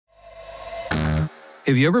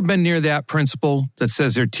Have you ever been near that principal that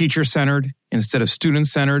says they're teacher-centered instead of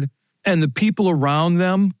student-centered, and the people around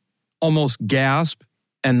them almost gasp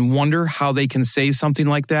and wonder how they can say something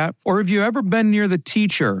like that? Or have you ever been near the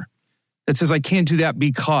teacher that says, I can't do that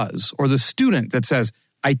because, or the student that says,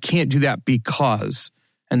 I can't do that because,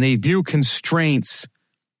 and they view constraints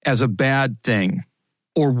as a bad thing?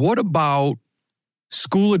 Or what about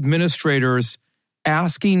school administrators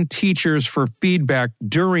asking teachers for feedback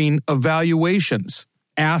during evaluations,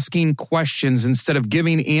 asking questions instead of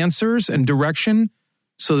giving answers and direction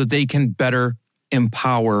so that they can better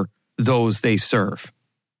empower those they serve?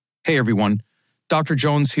 Hey everyone, Dr.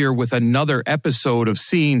 Jones here with another episode of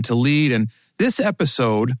Seeing to Lead, and this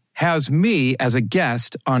episode has me as a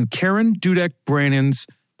guest on Karen Dudek-Brannan's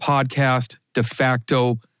podcast,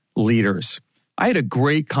 Defacto Leaders. I had a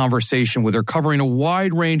great conversation with her covering a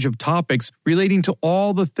wide range of topics relating to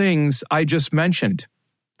all the things I just mentioned.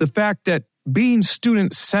 The fact that being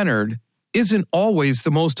student-centered isn't always the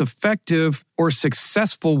most effective or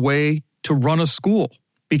successful way to run a school,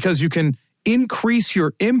 because you can increase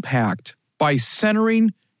your impact by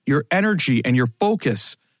centering your energy and your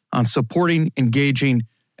focus on supporting, engaging,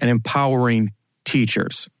 and empowering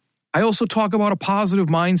teachers. I also talk about a positive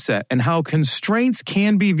mindset and how constraints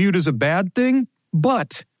can be viewed as a bad thing,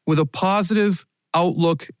 but with a positive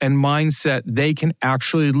outlook and mindset, they can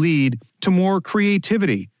actually lead to more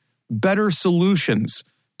creativity, better solutions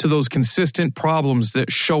to those consistent problems that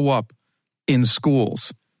show up in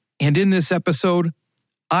schools. And in this episode,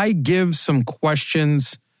 I give some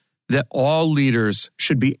questions that all leaders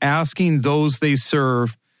should be asking those they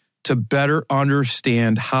serve to better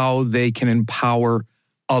understand how they can empower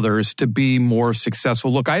others to be more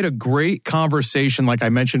successful. Look, I had a great conversation, like I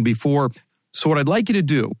mentioned before. So what I'd like you to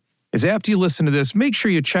do is, after you listen to this, make sure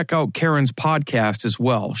you check out Karen's podcast as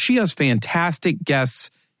well. She has fantastic guests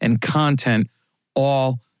and content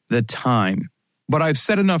all the time. But I've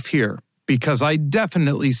said enough here, because I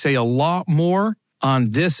definitely say a lot more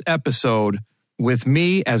on this episode with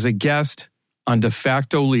me as a guest on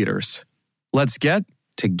Defacto Leaders. Let's get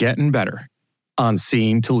to getting better on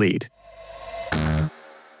Seeing to Lead.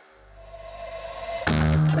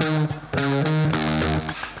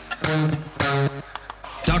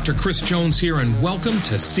 Dr. Chris Jones here, and welcome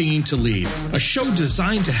to Seeing to Lead, a show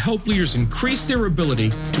designed to help leaders increase their ability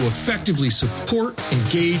to effectively support,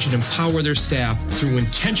 engage, and empower their staff through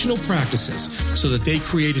intentional practices so that they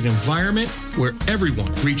create an environment where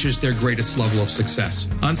everyone reaches their greatest level of success.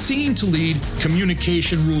 On Seeing to Lead,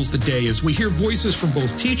 communication rules the day as we hear voices from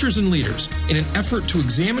both teachers and leaders in an effort to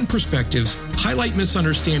examine perspectives, highlight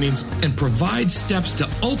misunderstandings, and provide steps to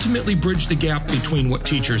ultimately bridge the gap between what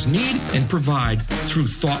teachers need and provide through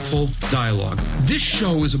thoughtful dialogue. This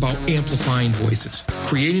show is about amplifying voices,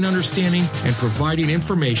 creating understanding, and providing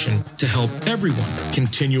information to help everyone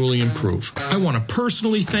continually improve. I want to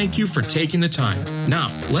personally thank you for taking the time.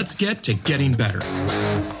 Now, let's get to getting better.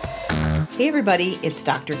 Hey everybody, it's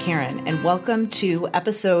Dr. Karen, and welcome to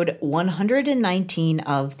episode 119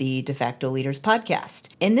 of the Defacto Leaders podcast.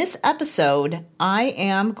 In this episode, I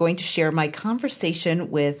am going to share my conversation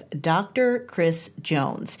with Dr. Chris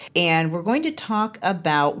Jones, and we're going to talk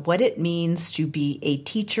about what it means to be a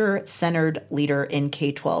teacher-centered leader in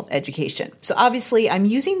K-12 education. So obviously, I'm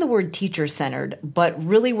using the word teacher-centered, but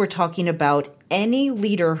really we're talking about any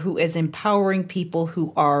leader who is empowering people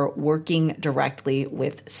who are working directly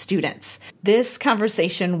with students. This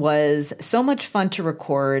conversation was so much fun to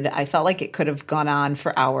record. I felt like it could have gone on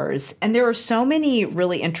for hours. And there were so many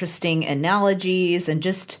really interesting analogies and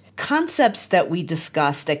just concepts that we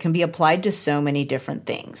discussed that can be applied to so many different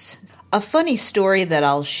things. A funny story that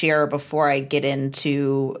I'll share before I get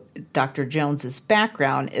into Dr. Jones's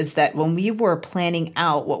background is that when we were planning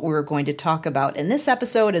out what we were going to talk about in this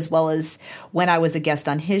episode, as well as when I was a guest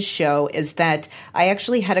on his show, is that I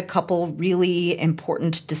actually had a couple really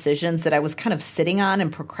important decisions that I was kind of sitting on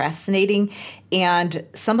and procrastinating. And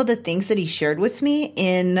some of the things that he shared with me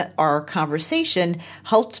in our conversation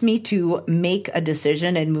helped me to make a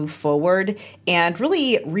decision and move forward and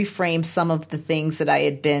really reframe some of the things that I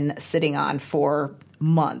had been sitting on for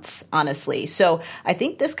months, honestly. So I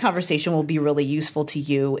think this conversation will be really useful to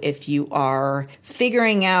you if you are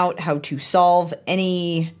figuring out how to solve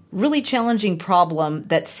any really challenging problem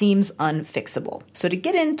that seems unfixable. So to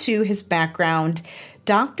get into his background,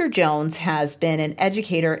 Dr. Jones has been an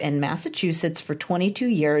educator in Massachusetts for 22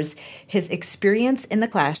 years. His experience in the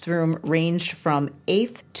classroom ranged from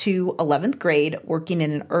 8th to 11th grade, working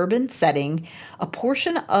in an urban setting. A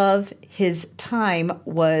portion of his time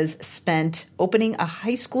was spent opening a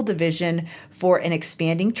high school division for an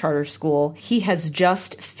expanding charter school. He has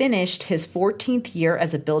just finished his 14th year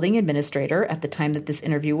as a building administrator at the time that this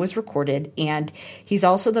interview was recorded, and he's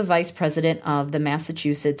also the vice president of the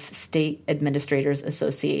Massachusetts State Administrators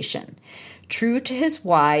Association. True to his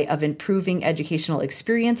why of improving educational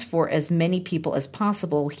experience for as many people as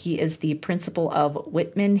possible, he is the principal of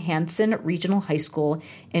Whitman-Hanson Regional High School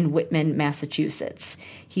in Whitman, Massachusetts.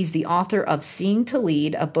 He's the author of Seeing to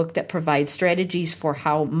Lead, a book that provides strategies for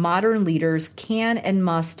how modern leaders can and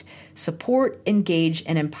must support, engage,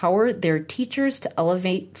 and empower their teachers to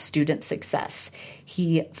elevate student success.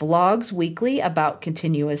 He vlogs weekly about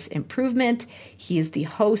continuous improvement. He is the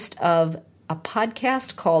host of a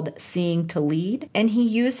podcast called Seeing to Lead, and he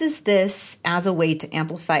uses this as a way to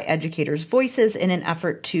amplify educators' voices in an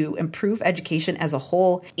effort to improve education as a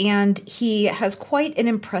whole. And he has quite an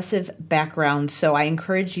impressive background, so I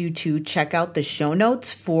encourage you to check out the show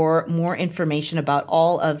notes for more information about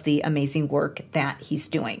all of the amazing work that he's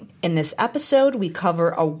doing. In this episode, we cover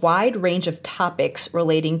a wide range of topics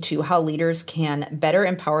relating to how leaders can better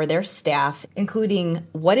empower their staff, including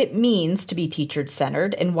what it means to be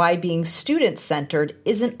teacher-centered and why being student-centered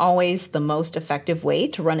isn't always the most effective way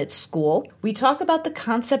to run its school. We talk about the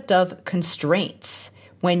concept of constraints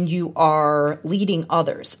when you are leading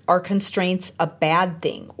others. Are constraints a bad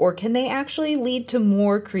thing, or can they actually lead to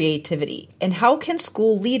more creativity? And how can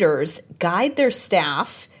school leaders guide their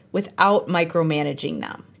staff without micromanaging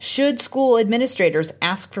them? Should school administrators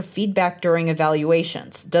ask for feedback during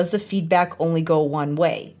evaluations? Does the feedback only go one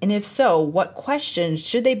way? And if so, what questions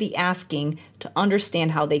should they be asking to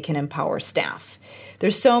understand how they can empower staff?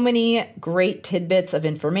 There's so many great tidbits of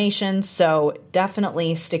information, so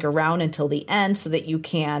definitely stick around until the end so that you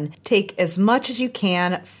can take as much as you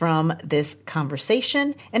can from this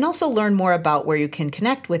conversation and also learn more about where you can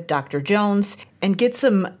connect with Dr. Jones and get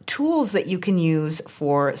some tools that you can use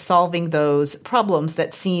for solving those problems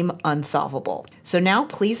that seem unsolvable. So now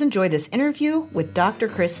please enjoy this interview with Dr.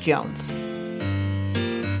 Chris Jones.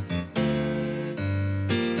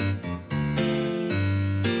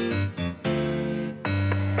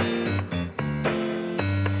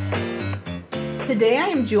 Today I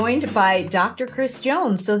am joined by Dr. Chris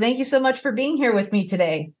Jones. So thank you so much for being here with me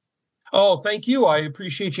today. Oh, thank you. I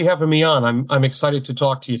appreciate you having me on. I'm excited to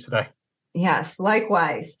talk to you today. Yes,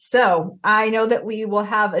 likewise. So I know that we will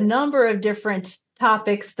have a number of different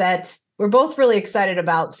topics that we're both really excited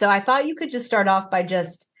about. So I thought you could just start off by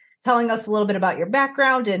just telling us a little bit about your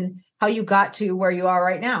background and how you got to where you are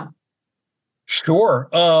right now. Sure.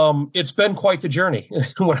 It's been quite the journey.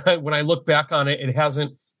 When I look back on it, it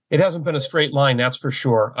hasn't been a straight line, that's for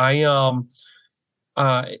sure.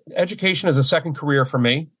 Education is a second career for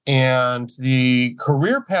me, and the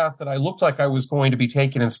career path that I looked like I was going to be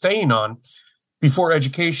taking and staying on before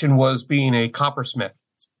education was being a coppersmith.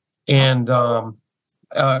 And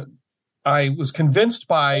I was convinced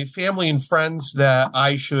by family and friends that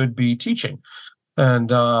I should be teaching.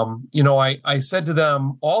 And, I said to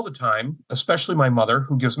them all the time, especially my mother,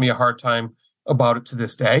 who gives me a hard time about it to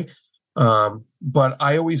this day. But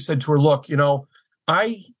I always said to her, look,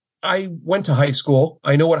 I went to high school.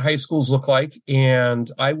 I know what high schools look like,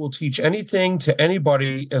 and I will teach anything to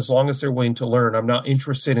anybody as long as they're willing to learn. I'm not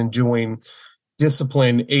interested in doing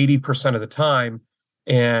discipline 80% of the time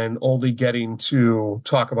and only getting to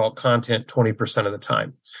talk about content 20% of the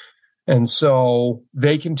time. And so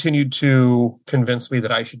they continued to convince me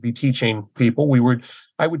that I should be teaching people.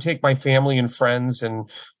 I would take my family and friends and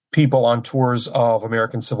people on tours of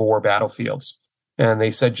American Civil War battlefields. And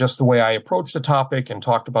they said just the way I approached the topic and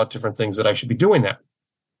talked about different things that I should be doing that.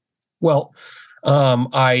 Well,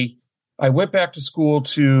 I went back to school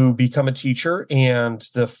to become a teacher. And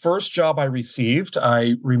the first job I received,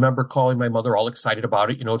 I remember calling my mother all excited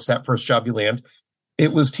about it. It's that first job you land.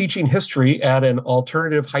 It was teaching history at an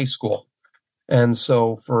alternative high school. And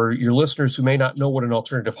so for your listeners who may not know what an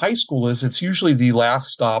alternative high school is, it's usually the last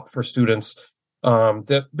stop for students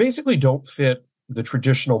that basically don't fit the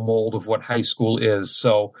traditional mold of what high school is.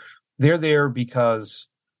 So they're there because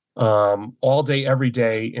all day, every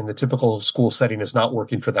day in the typical school setting is not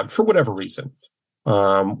working for them for whatever reason,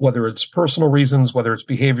 whether it's personal reasons, whether it's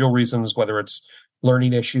behavioral reasons, whether it's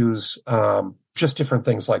learning issues, just different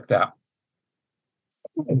things like that.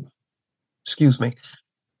 Excuse me.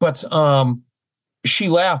 But she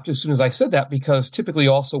laughed as soon as I said that, because typically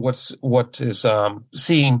also what is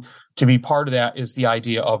seen to be part of that is the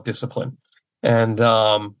idea of discipline. And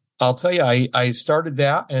I'll tell you, I started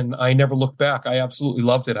that and I never looked back. I absolutely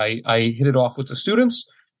loved it. I hit it off with the students.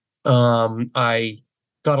 I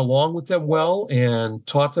got along with them well and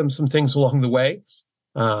taught them some things along the way.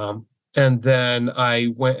 And then I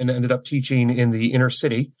went and ended up teaching in the inner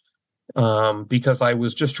city because I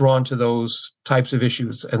was just drawn to those types of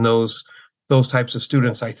issues and those types of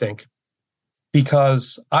students, I think,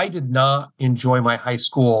 because I did not enjoy my high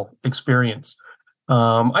school experience.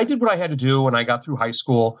 I did what I had to do when I got through high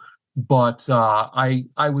school, but I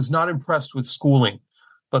was not impressed with schooling.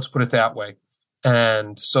 Let's put it that way.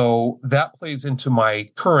 And so that plays into my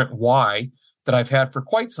current why that I've had for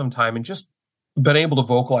quite some time and just been able to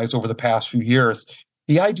vocalize over the past few years,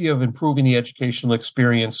 the idea of improving the educational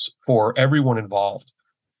experience for everyone involved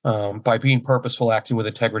by being purposeful, acting with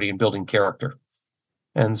integrity, and building character.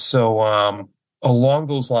 And so along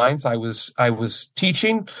those lines, I was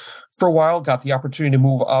teaching for a while, got the opportunity to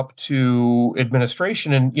move up to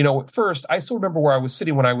administration. And, at first, I still remember where I was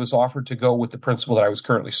sitting when I was offered to go with the principal that I was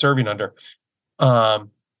currently serving under.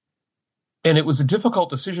 And it was a difficult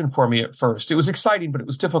decision for me at first. It was exciting, but it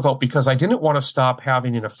was difficult because I didn't want to stop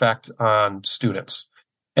having an effect on students.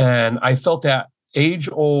 And I felt that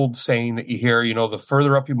age-old saying that you hear, the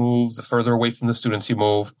further up you move, the further away from the students you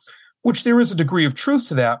move, which there is a degree of truth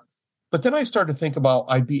to that. But then I started to think about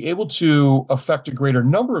I'd be able to affect a greater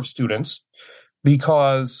number of students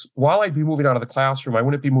because while I'd be moving out of the classroom, I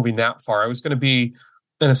wouldn't be moving that far. I was going to be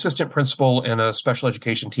an assistant principal and a special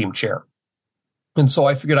education team chair. And so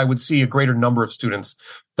I figured I would see a greater number of students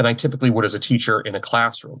than I typically would as a teacher in a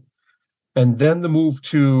classroom. And then the move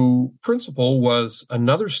to principal was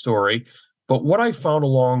another story. But what I found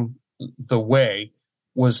along the way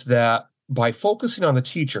was that by focusing on the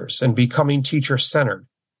teachers and becoming teacher-centered,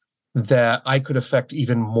 that I could affect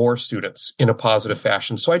even more students in a positive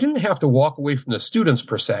fashion. So I didn't have to walk away from the students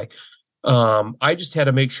per se. I just had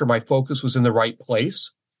to make sure my focus was in the right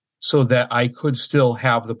place so that I could still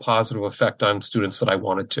have the positive effect on students that I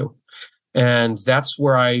wanted to. And that's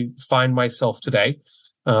where I find myself today.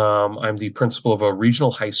 I'm the principal of a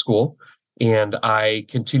regional high school, and I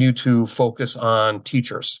continue to focus on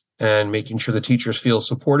teachers and making sure the teachers feel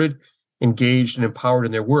supported, engaged, and empowered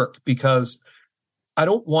in their work, because I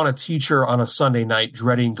don't want a teacher on a Sunday night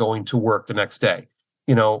dreading going to work the next day.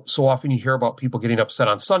 So often you hear about people getting upset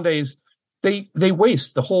on Sundays. They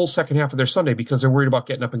waste the whole second half of their Sunday because they're worried about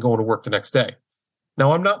getting up and going to work the next day.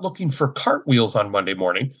 Now, I'm not looking for cartwheels on Monday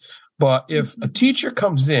morning, but if a teacher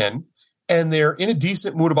comes in and they're in a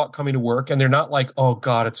decent mood about coming to work and they're not like, oh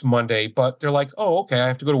God, it's Monday, but they're like, oh, okay, I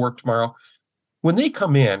have to go to work tomorrow. When they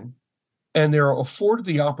come in and they're afforded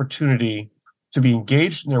the opportunity to be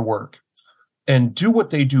engaged in their work and do what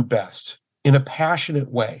they do best in a passionate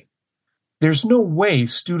way, there's no way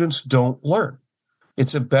students don't learn.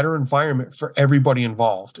 It's a better environment for everybody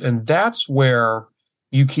involved. And that's where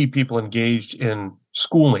you keep people engaged in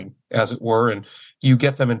schooling, as it were, and you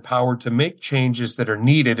get them empowered to make changes that are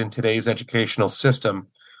needed in today's educational system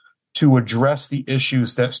to address the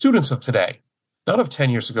issues that students of today, not of 10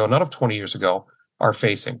 years ago, not of 20 years ago, are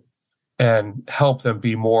facing, and help them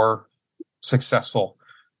be more successful,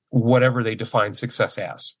 whatever they define success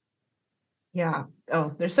as. Yeah.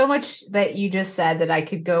 Oh, there's so much that you just said that I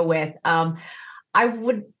could go with. I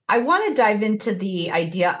want to dive into the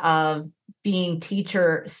idea of being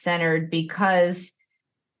teacher-centered because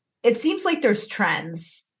it seems like there's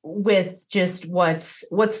trends with just what's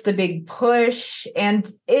the big push,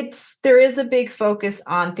 and there is a big focus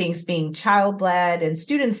on things being child-led and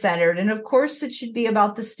student-centered, and of course it should be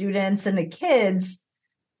about the students and the kids.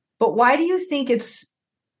 But why do you think it's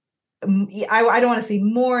I don't want to say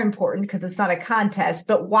more important because it's not a contest,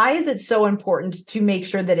 but why is it so important to make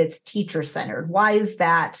sure that it's teacher-centered? Why is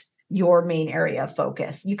that your main area of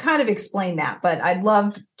focus? You kind of explained that, but I'd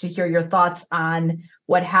love to hear your thoughts on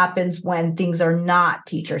what happens when things are not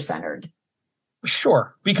teacher-centered.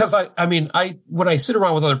 Sure. Because when I sit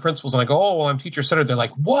around with other principals and I go, oh, well, I'm teacher-centered, they're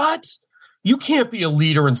like, what? You can't be a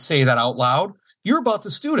leader and say that out loud. You're about the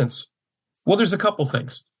students. Well, there's a couple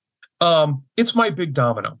things. It's my big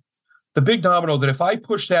domino. The big domino that if I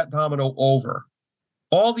push that domino over,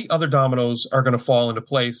 all the other dominoes are going to fall into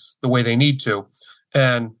place the way they need to.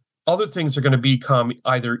 And other things are going to become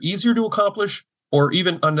either easier to accomplish or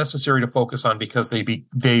even unnecessary to focus on because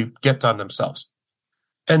they get done themselves.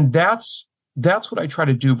 And that's what I try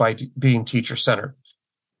to do by being teacher-centered.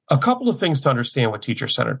 A couple of things to understand with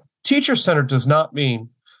teacher-centered. Teacher-centered does not mean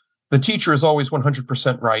the teacher is always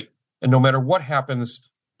 100% right, and no matter what happens,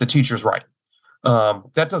 the teacher's right.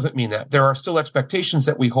 That doesn't mean that. There are still expectations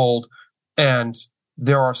that we hold, and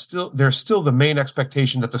there's still the main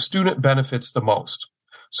expectation that the student benefits the most.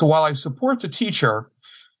 So while I support the teacher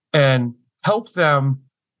and help them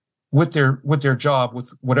with their job,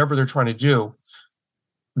 with whatever they're trying to do,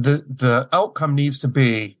 the outcome needs to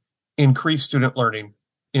be increased student learning,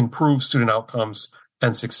 improve student outcomes,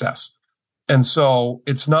 and success. And so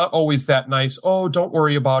it's not always that nice, oh, don't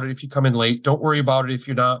worry about it if you come in late. Don't worry about it if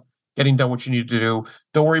you're not getting done what you need to do.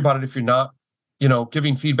 Don't worry about it if you're not,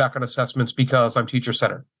 giving feedback on assessments because I'm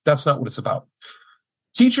teacher-centered. That's not what it's about.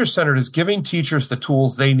 Teacher-centered is giving teachers the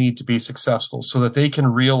tools they need to be successful so that they can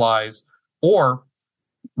realize or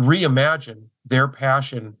reimagine their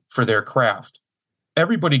passion for their craft.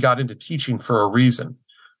 Everybody got into teaching for a reason.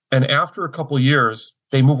 And after a couple of years,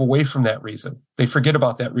 they move away from that reason. They forget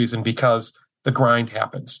about that reason because the grind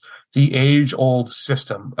happens. The age-old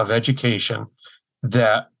system of education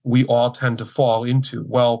that we all tend to fall into.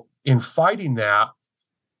 Well, in fighting that,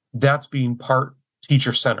 that's being part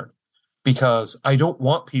teacher-centered, because I don't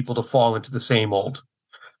want people to fall into the same old.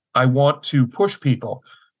 I want to push people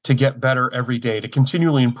to get better every day, to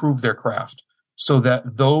continually improve their craft so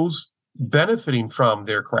that those benefiting from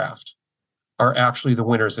their craft are actually the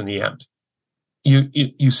winners in the end.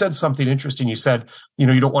 You said something interesting. You said,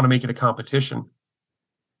 you don't want to make it a competition.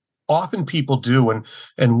 Often people do.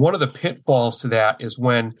 And one of the pitfalls to that is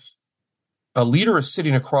when a leader is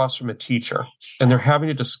sitting across from a teacher and they're having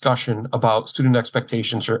a discussion about student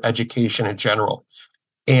expectations or education in general.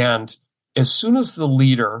 And as soon as the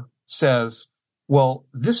leader says, well,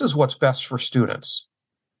 this is what's best for students,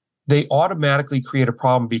 they automatically create a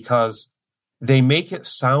problem because they make it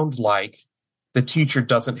sound like the teacher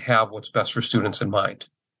doesn't have what's best for students in mind.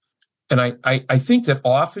 And I think that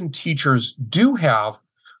often teachers do have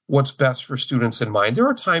what's best for students in mind. There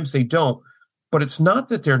are times they don't, but it's not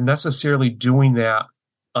that they're necessarily doing that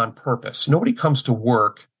on purpose. Nobody comes to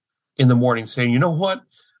work in the morning saying, you know what,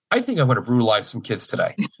 I think I'm going to brutalize some kids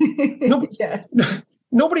today.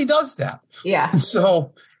 Nobody does that. Yeah. And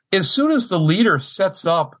so as soon as the leader sets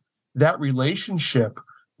up that relationship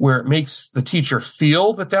where it makes the teacher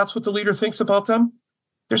feel that that's what the leader thinks about them,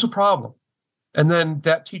 there's a problem. And then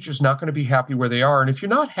that teacher's not going to be happy where they are. And if you're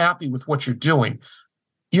not happy with what you're doing,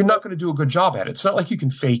 you're not going to do a good job at it. It's not like you can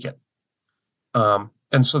fake it.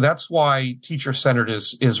 And so that's why teacher-centered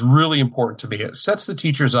is really important to me. It sets the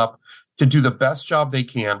teachers up to do the best job they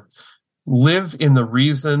can, live in the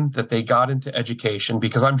reason that they got into education,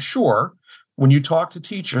 because I'm sure when you talk to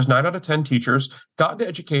teachers, 9 out of 10 teachers got into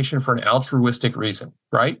education for an altruistic reason,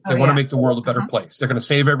 right? They want to make the world a better place. They're going to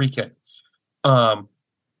save every kid.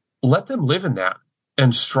 Let them live in that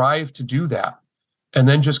and strive to do that. And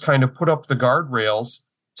then just kind of put up the guardrails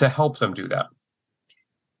to help them do that.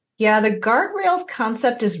 Yeah, the guardrails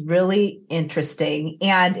concept is really interesting.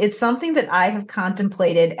 And it's something that I have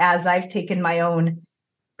contemplated as I've taken my own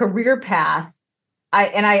career path.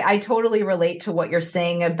 I totally relate to what you're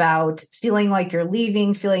saying about feeling like you're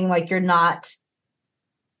leaving, feeling like you're not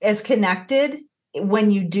as connected when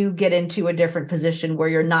you do get into a different position where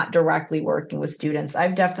you're not directly working with students.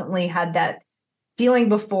 I've definitely had that feeling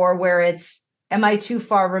before where it's, am I too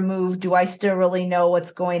far removed? Do I still really know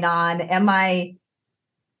what's going on? Am I,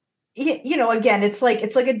 again, it's like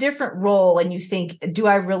a different role. And you think,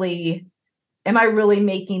 am I really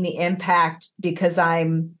making the impact because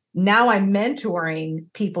I'm mentoring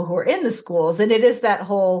people who are in the schools? And it is that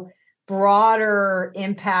whole broader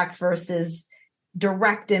impact versus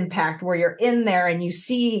direct impact where you're in there and you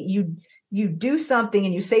see, you do something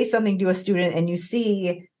and you say something to a student and you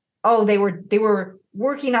see, oh, they were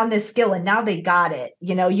working on this skill and now they got it.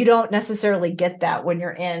 You don't necessarily get that when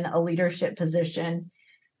you're in a leadership position.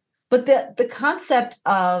 But the concept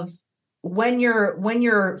of when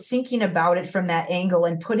you're thinking about it from that angle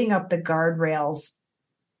and putting up the guardrails,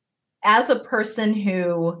 as a person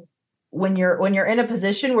who, when you're in a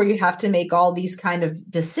position where you have to make all these kind of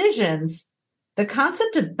decisions, the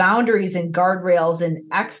concept of boundaries and guardrails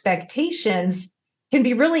and expectations can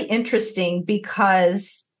be really interesting,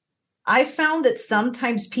 because I found that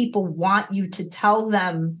sometimes people want you to tell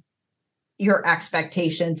them your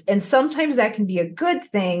expectations, and sometimes that can be a good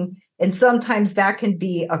thing, and sometimes that can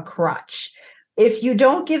be a crutch. If you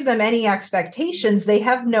don't give them any expectations, they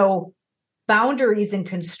have no boundaries and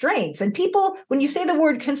constraints. And people, when you say the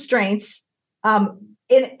word constraints, in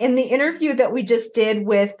the interview that we just did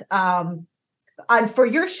with for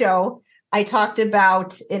your show, I talked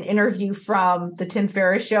about an interview from the Tim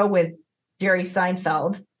Ferriss show with Jerry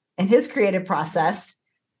Seinfeld and his creative process.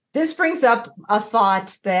 This brings up a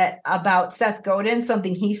thought that about Seth Godin,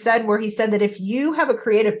 something he said, where he said that if you have a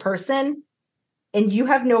creative person and you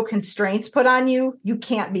have no constraints put on you, you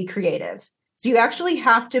can't be creative. So you actually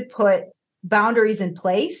have to put boundaries in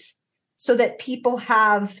place so that people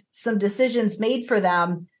have some decisions made for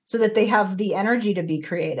them so that they have the energy to be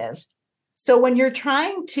creative. So when you're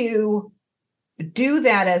trying to do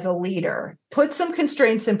that as a leader, put some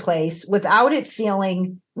constraints in place without it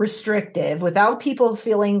feeling restrictive, without people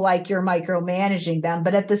feeling like you're micromanaging them,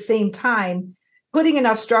 but at the same time, putting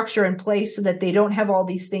enough structure in place so that they don't have all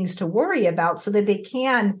these things to worry about, so that they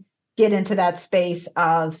can get into that space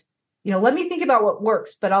of, let me think about what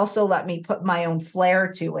works, but also let me put my own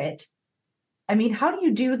flair to it. I mean, how do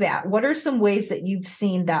you do that? What are some ways that you've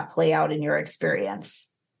seen that play out in your experience?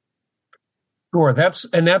 Sure. That's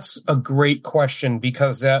a great question,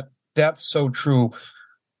 because that's so true.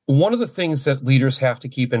 One of the things that leaders have to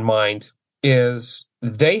keep in mind is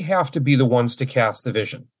they have to be the ones to cast the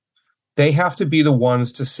vision. They have to be the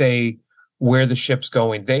ones to say where the ship's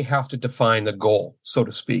going. They have to define the goal, so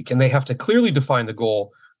to speak, and they have to clearly define the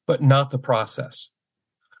goal, but not the process.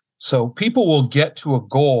 So people will get to a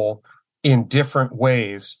goal in different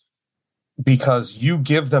ways because you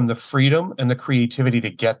give them the freedom and the creativity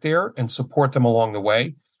to get there and support them along the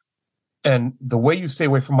way. And the way you stay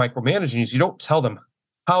away from micromanaging is you don't tell them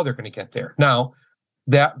how they're going to get there. Now,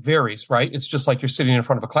 that varies, right? It's just like you're sitting in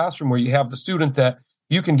front of a classroom where you have the student that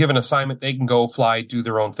you can give an assignment, they can go fly, do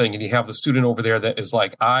their own thing. And you have the student over there that is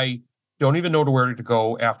like, I don't even know where to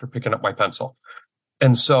go after picking up my pencil.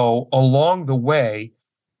 And so along the way,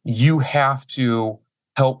 you have to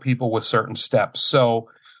help people with certain steps. So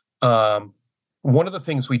one of the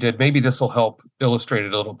things we did, maybe this will help illustrate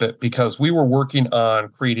it a little bit, because we were working on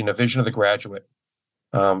creating a vision of the graduate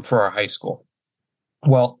for our high school.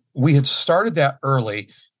 Well, we had started that early,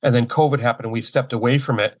 and then COVID happened and we stepped away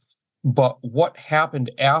from it. But what happened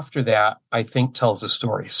after that, I think, tells the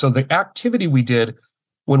story. So the activity we did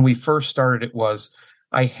when we first started it was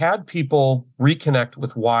I had people reconnect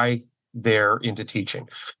with why they're into teaching.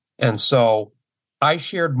 And so I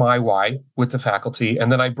shared my why with the faculty,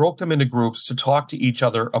 and then I broke them into groups to talk to each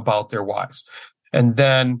other about their whys. And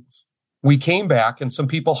then we came back and some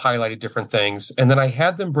people highlighted different things. And then I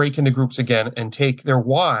had them break into groups again and take their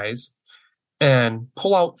whys and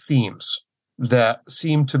pull out themes that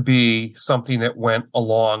seemed to be something that went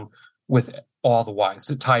along with all the whys,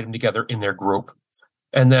 that tied them together in their group.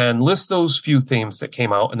 And then list those few themes that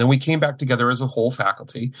came out. And then we came back together as a whole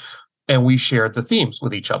faculty and we shared the themes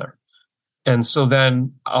with each other. And so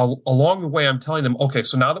then along the way, I'm telling them, okay,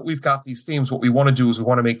 so now that we've got these themes, what we want to do is we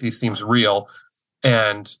want to make these themes real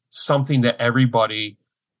and something that everybody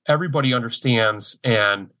understands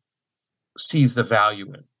and sees the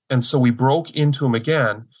value in. And so we broke into them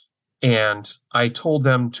again, and I told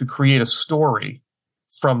them to create a story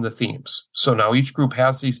from the themes. So now each group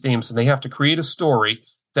has these themes, and they have to create a story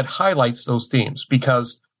that highlights those themes,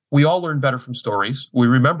 because we all learn better from stories. We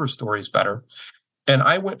remember stories better. And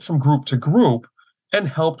I went from group to group and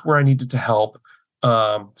helped where I needed to help.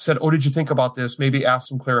 Said, oh, did you think about this? Maybe ask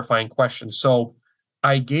some clarifying questions. So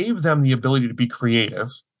I gave them the ability to be creative,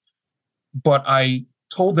 but I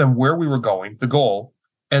told them where we were going, the goal.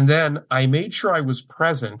 And then I made sure I was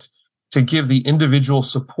present to give the individual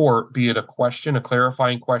support, be it a question, a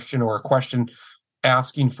clarifying question, or a question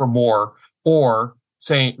asking for more, or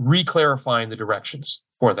saying, re-clarifying the directions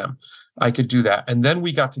for them. I could do that. And then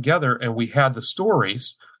we got together and we had the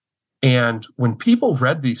stories. And when people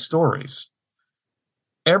read these stories,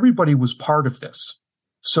 everybody was part of this.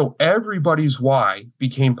 So everybody's why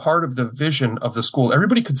became part of the vision of the school.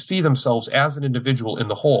 Everybody could see themselves as an individual in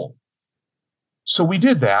the whole. So we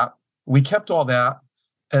did that. We kept all that.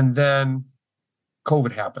 And then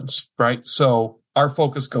COVID happens, right? So our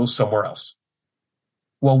focus goes somewhere else.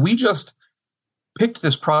 Well, we just picked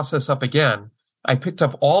this process up again. I picked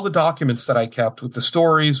up all the documents that I kept with the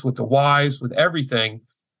stories, with the whys, with everything.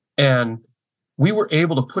 And we were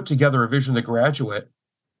able to put together a vision of the graduate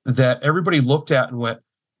that everybody looked at and went,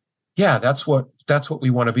 yeah, that's what we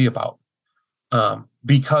want to be about.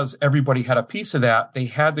 Because everybody had a piece of that. They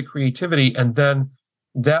had the creativity, and then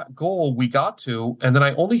that goal we got to, and then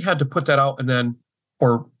I only had to put that out and then,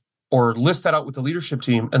 or list that out with the leadership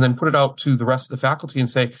team and then put it out to the rest of the faculty and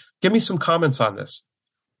say, give me some comments on this.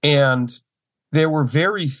 And there were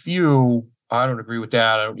very few, I don't agree with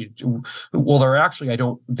that. I don't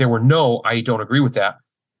agree with that.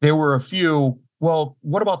 There were a few, well,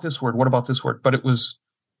 what about this word? What about this word? But it was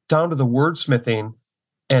down to the wordsmithing,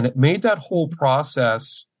 and it made that whole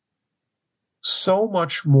process so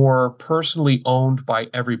much more personally owned by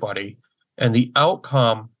everybody, and the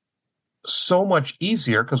outcome so much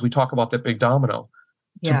easier, because we talk about that big domino,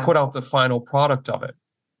 to put out the final product of it.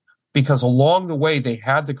 Because along the way, they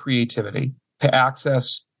had the creativity to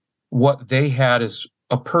access what they had as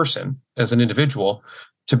a person, as an individual,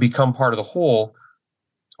 to become part of the whole,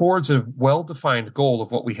 towards a well-defined goal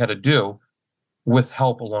of what we had to do with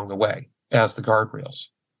help along the way as the guardrails.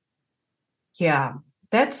 Yeah,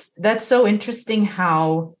 that's so interesting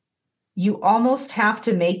how you almost have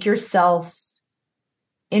to make yourself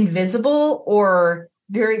invisible or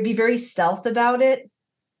be very stealth about it.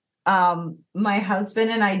 My husband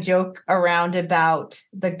and I joke around about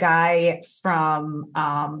the guy from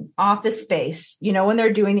Office Space, when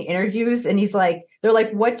they're doing the interviews, and they're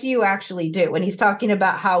like, what do you actually do? And he's talking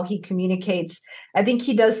about how he communicates. I think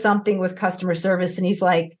he does something with customer service, and he's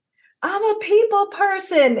like, I'm a people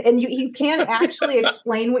person. And you can't actually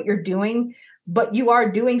explain what you're doing, but you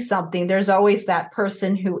are doing something. There's always that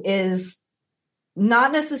person who is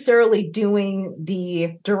not necessarily doing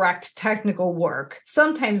the direct technical work.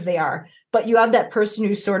 Sometimes they are, but you have that person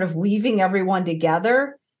who's sort of weaving everyone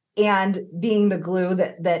together and being the glue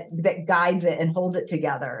that guides it and holds it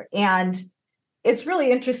together. And it's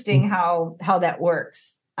really interesting how that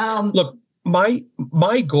works. Look,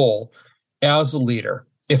 my goal as a leader,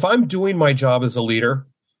 if I'm doing my job as a leader,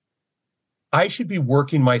 I should be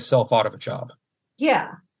working myself out of a job.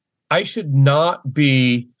 Yeah. I should not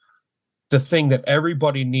be the thing that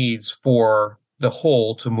everybody needs for the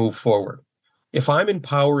whole to move forward. If I'm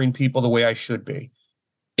empowering people the way I should be,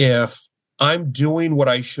 if I'm doing what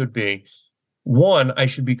I should be, one, I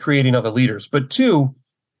should be creating other leaders, but two,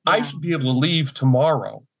 yeah, I should be able to leave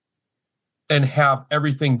tomorrow and have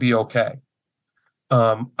everything be okay.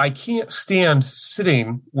 I can't stand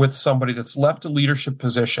sitting with somebody that's left a leadership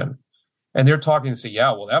position and they're talking and say,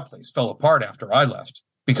 yeah, well, that place fell apart after I left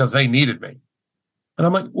because they needed me. And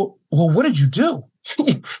I'm like, well, what did you do?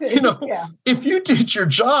 Yeah. If you did your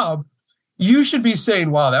job, you should be saying,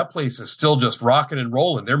 wow, that place is still just rocking and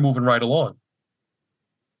rolling. They're moving right along.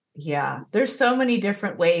 Yeah, there's so many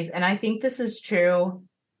different ways. And I think this is true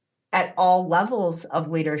at all levels of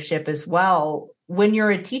leadership as well. When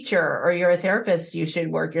you're a teacher or you're a therapist, you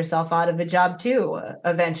should work yourself out of a job too,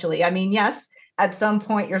 eventually. I mean, yes, at some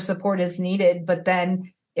point your support is needed, but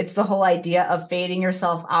then it's the whole idea of fading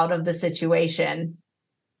yourself out of the situation,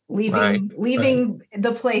 leaving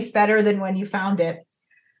the place better than when you found it.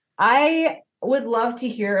 I would love to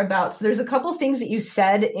hear about, so there's a couple things that you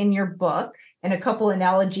said in your book and a couple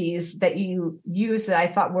analogies that you use that I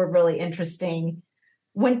thought were really interesting.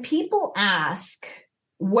 When people ask,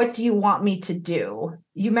 what do you want me to do?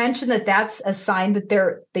 You mentioned that that's a sign that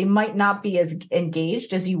they might not be as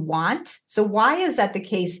engaged as you want. So why is that the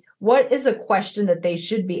case? What is a question that they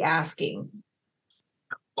should be asking?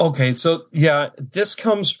 Okay, so yeah, this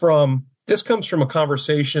comes from a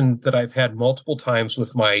conversation that I've had multiple times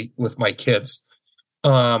with my kids.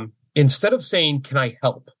 Instead of saying, "Can I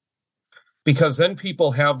help?" Because then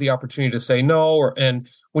people have the opportunity to say no, and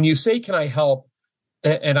when you say, "Can I help?"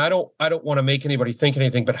 And I don't want to make anybody think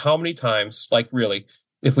anything, but how many times, like really,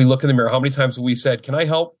 if we look in the mirror, how many times have we said, "Can I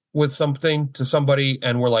help with something?" to somebody,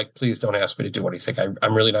 and we're like, "Please don't ask me to do anything.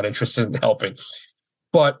 I'm really not interested in helping."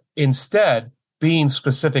 But instead, being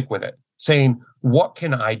specific with it, saying, "What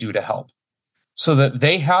can I do to help?" So that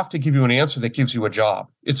they have to give you an answer that gives you a job.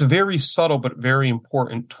 It's a very subtle but very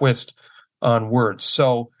important twist on words.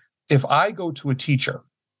 So if I go to a teacher,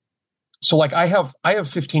 so like I have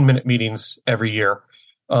 15-minute meetings every year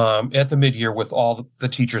at the mid-year with all the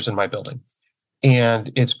teachers in my building.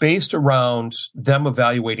 And it's based around them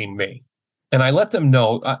evaluating me. And I let them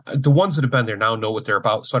know, the ones that have been there now know what they're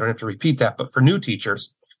about, so I don't have to repeat that. But for new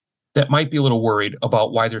teachers that might be a little worried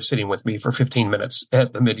about why they're sitting with me for 15 minutes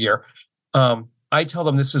at the mid-year, I tell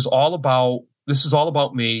them this is all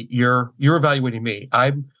about me. You're evaluating me.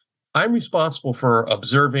 I'm responsible for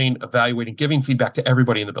observing, evaluating, giving feedback to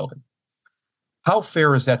everybody in the building. How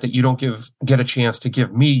fair is that you don't get a chance to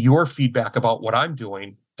give me your feedback about what I'm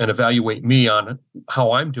doing and evaluate me on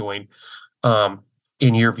how I'm doing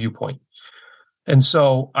in your viewpoint? And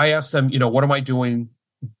so I asked them, what am I doing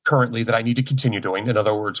currently that I need to continue doing? In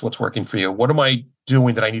other words, what's working for you? What am I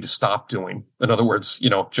doing that I need to stop doing? In other words,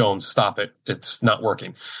 Jones, stop it. It's not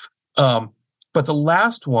working. But the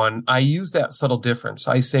last one, I use that subtle difference.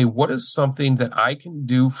 I say, what is something that I can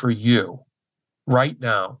do for you right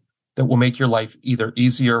now that will make your life either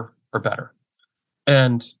easier or better?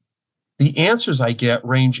 And the answers I get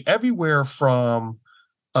range everywhere from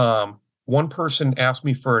one person asked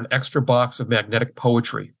me for an extra box of magnetic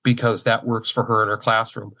poetry because that works for her in her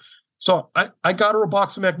classroom. So I got her a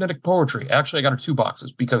box of magnetic poetry. Actually, I got her 2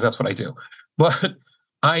 boxes because that's what I do. But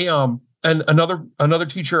and another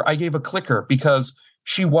teacher, I gave a clicker because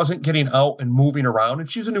she wasn't getting out and moving around. And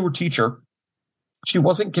she's a newer teacher. She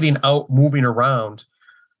wasn't getting out, moving around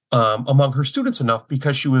among her students enough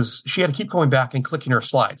because she had to keep going back and clicking her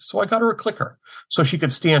slides. So I got her a clicker so she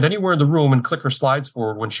could stand anywhere in the room and click her slides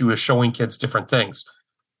forward when she was showing kids different things.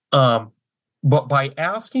 But by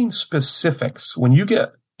asking specifics, when you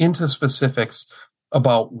get into specifics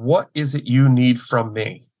about what is it you need from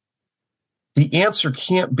me, the answer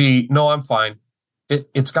can't be, no, I'm fine.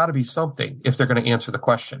 It's got to be something if they're going to answer the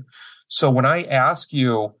question. So when I ask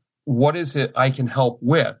you, what is it I can help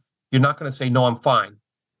with? You're not going to say, no, I'm fine.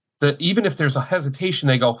 That even if there's a hesitation,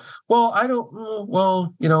 they go, well, I don't,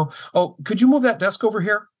 well, oh, could you move that desk over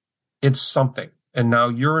here? It's something. And now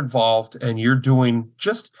you're involved and you're doing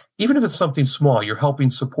just, even if it's something small, you're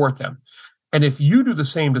helping support them. And if you do the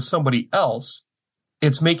same to somebody else,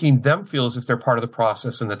 it's making them feel as if they're part of the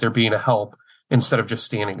process and that they're being a help instead of just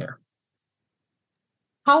standing there.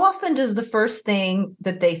 How often does the first thing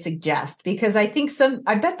that they suggest? Because I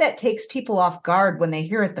bet that takes people off guard when they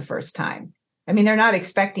hear it the first time. I mean, they're not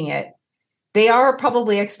expecting it. They are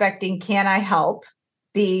probably expecting, can I help?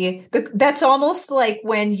 That's almost like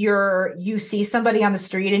when you see somebody on the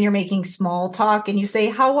street and you're making small talk and you say,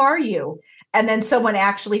 how are you? And then someone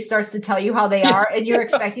actually starts to tell you how they are and you're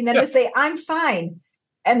expecting them to say, I'm fine.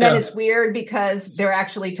 And then it's weird because they're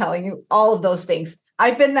actually telling you all of those things.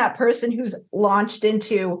 I've been that person who's launched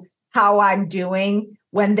into how I'm doing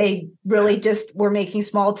when they really just were making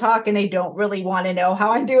small talk and they don't really want to know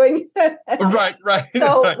how I'm doing. Right.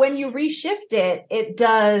 So right. when you reshift it, it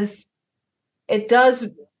does,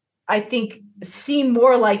 I think, seem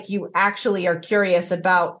more like you actually are curious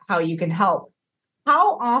about how you can help.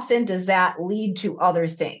 How often does that lead to other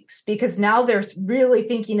things? Because now they're really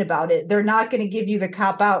thinking about it. They're not going to give you the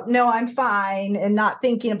cop out, no, I'm fine, and not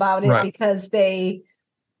thinking about it because they,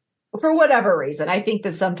 for whatever reason, I think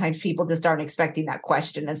that sometimes people just aren't expecting that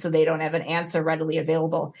question. And so they don't have an answer readily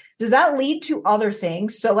available. Does that lead to other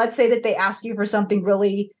things? So let's say that they ask you for something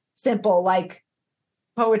really simple, like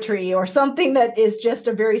poetry or something that is just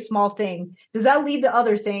a very small thing. Does that lead to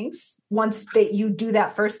other things once that you do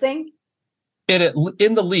that first thing?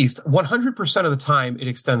 In the least, 100% of the time, it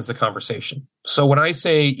extends the conversation. So when I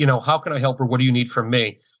say, how can I help or what do you need from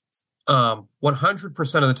me?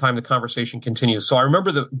 100% of the time, the conversation continues. So I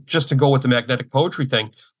remember just to go with the magnetic poetry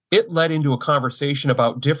thing, it led into a conversation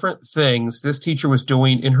about different things this teacher was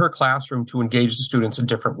doing in her classroom to engage the students in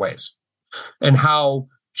different ways and how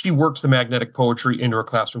she worked the magnetic poetry into her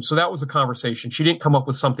classroom. So that was a conversation. She didn't come up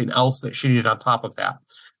with something else that she did on top of that.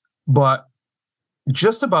 But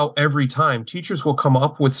just about every time, teachers will come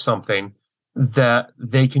up with something that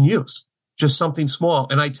they can use, just something small.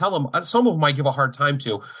 And I tell them, some of them I give a hard time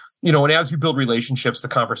to, and as you build relationships, the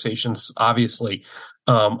conversation's obviously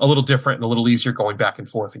a little different and a little easier going back and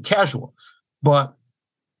forth and casual. But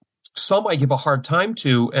some I give a hard time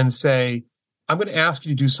to and say, I'm going to ask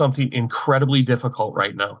you to do something incredibly difficult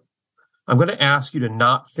right now. I'm going to ask you to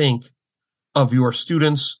not think of your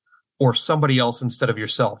students or somebody else instead of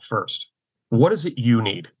yourself first. What is it you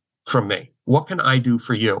need from me? What can I do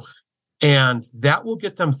for you? And that will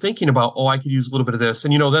get them thinking about, I could use a little bit of this.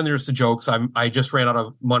 And, then there's the jokes. I just ran out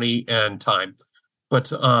of money and time. But,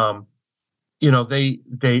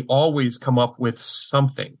 they always come up with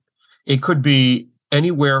something. It could be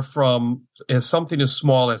anywhere from something as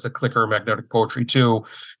small as a clicker or magnetic poetry to,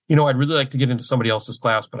 I'd really like to get into somebody else's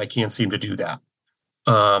class, but I can't seem to do that.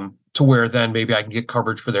 To where then maybe I can get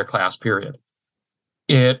coverage for their class period.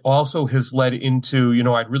 It also has led into,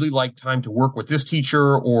 I'd really like time to work with this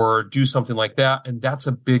teacher or do something like that. And that's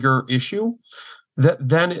a bigger issue that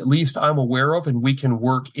then at least I'm aware of and we can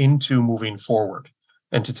work into moving forward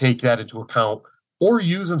and to take that into account or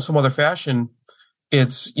use in some other fashion.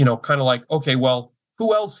 It's, kind of like, okay, well,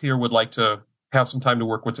 who else here would like to have some time to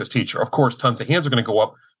work with this teacher? Of course, tons of hands are going to go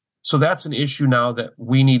up. So that's an issue now that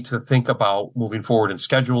we need to think about moving forward in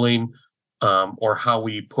scheduling. Or how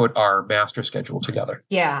we put our master schedule together.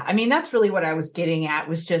 Yeah. I mean, that's really what I was getting at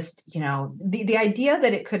was just, the idea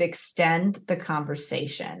that it could extend the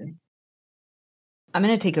conversation. I'm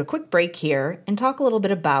going to take a quick break here and talk a little bit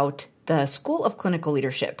about the School of Clinical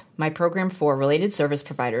Leadership, my program for related service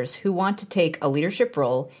providers who want to take a leadership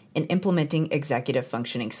role in implementing executive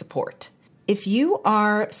functioning support. If you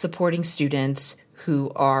are supporting students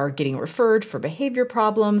who are getting referred for behavior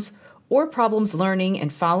problems or problems learning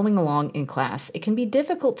and following along in class, it can be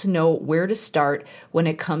difficult to know where to start when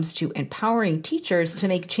it comes to empowering teachers to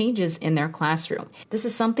make changes in their classroom. This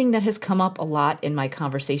is something that has come up a lot in my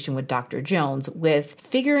conversation with Dr. Jones with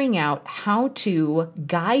figuring out how to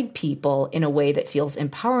guide people in a way that feels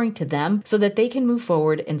empowering to them so that they can move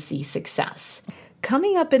forward and see success.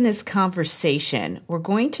 Coming up in this conversation, we're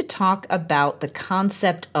going to talk about the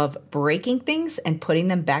concept of breaking things and putting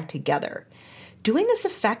them back together. Doing this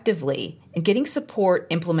effectively and getting support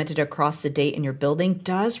implemented across the day in your building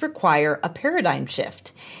does require a paradigm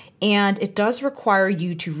shift. And it does require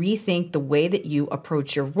you to rethink the way that you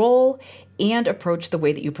approach your role and approach the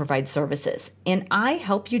way that you provide services. And I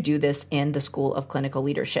help you do this in the School of Clinical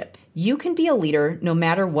Leadership. You can be a leader no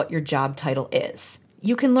matter what your job title is.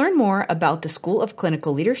 You can learn more about the School of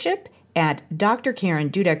Clinical Leadership at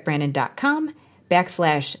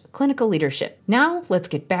drkarendudek-brannan.com/clinical leadership. Now let's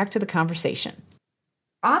get back to the conversation.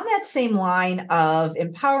 On that same line of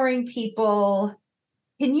empowering people,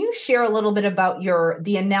 can you share a little bit about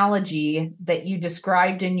the analogy that you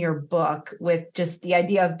described in your book with just the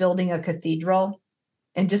idea of building a cathedral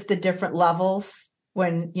and just the different levels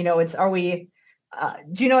when, do you know what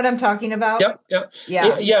I'm talking about? Yep.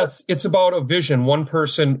 Yeah. It's about a vision. One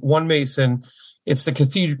person, one mason. It's the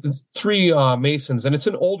cathedral, three masons, and it's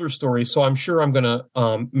an older story. So I'm sure I'm going to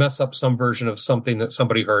mess up some version of something that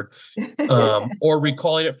somebody heard or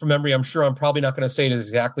recalling it from memory. I'm sure I'm probably not going to say it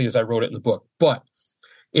exactly as I wrote it in the book, but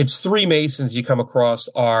it's three masons you come across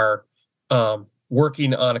are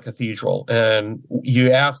working on a cathedral, and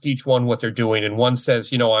you ask each one what they're doing. And one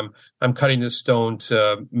says, I'm cutting this stone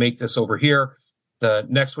to make this over here. The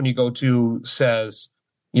next one you go to says,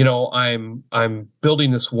 I'm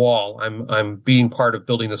building this wall. I'm being part of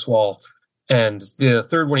building this wall. And the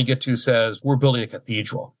third one you get to says, we're building a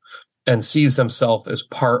cathedral, and sees themselves as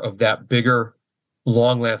part of that bigger,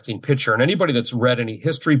 long-lasting picture. And anybody that's read any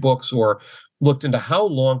history books or looked into how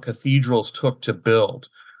long cathedrals took to build,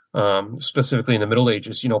 specifically in the Middle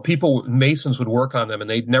Ages, masons would work on them and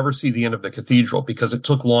they'd never see the end of the cathedral because it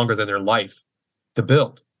took longer than their life to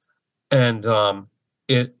build. And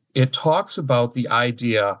it talks about the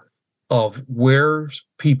idea of where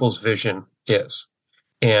people's vision is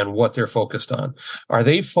and what they're focused on. Are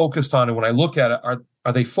they focused on, and when I look at it, are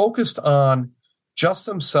they focused on just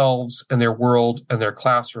themselves and their world and their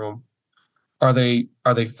classroom? Are they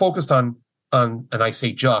focused on, and I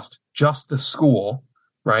say just the school,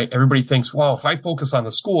 right? Everybody thinks, well, if I focus on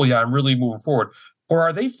the school, I'm really moving forward. Or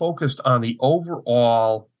are they focused on the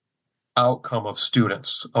overall outcome of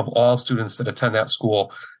all students that attend that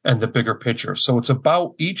school and the bigger picture? So it's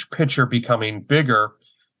about each picture becoming bigger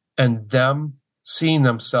and them seeing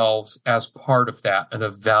themselves as part of that and a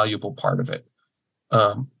valuable part of it.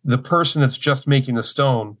 The person that's just making the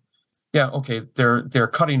stone,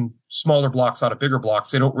 they're cutting smaller blocks out of bigger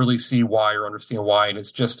blocks. They don't really see why or understand why. And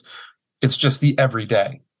it's just the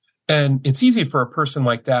everyday. And it's easy for a person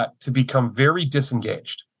like that to become very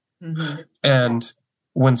disengaged. Mm-hmm. And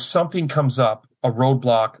when something comes up, a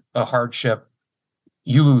roadblock, a hardship,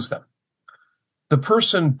 you lose them. The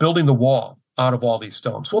person building the wall out of all these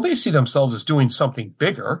stones, well, they see themselves as doing something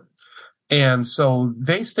bigger. And so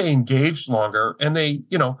they stay engaged longer, and they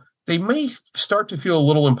may start to feel a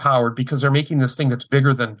little empowered because they're making this thing that's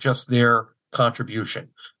bigger than just their contribution.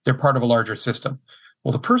 They're part of a larger system.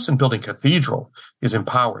 Well, the person building cathedral is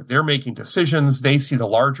empowered. They're making decisions. They see the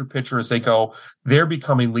larger picture as they go. They're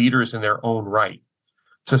becoming leaders in their own right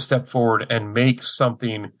to step forward and make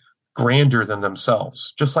something grander than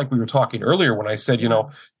themselves. Just like we were talking earlier when I said,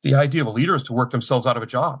 the idea of a leader is to work themselves out of a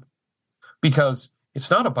job, because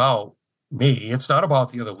it's not about me. It's not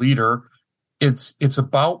about the other leader. It's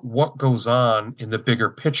about what goes on in the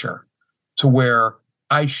bigger picture, to where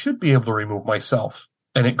I should be able to remove myself,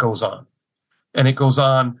 and it goes on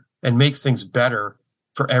and makes things better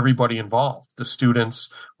for everybody involved. The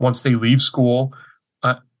students, once they leave school,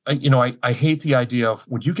 I hate the idea of,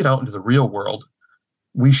 when you get out into the real world,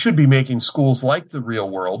 we should be making schools like the real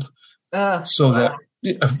world. That,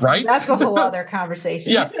 right? That's a whole other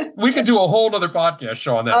conversation. Yeah. We could do a whole other podcast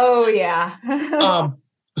show on that. Oh yeah.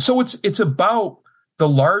 So it's about the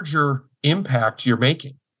larger impact you're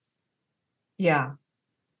making. Yeah.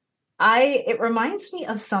 It reminds me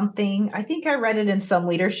of something, I think I read it in some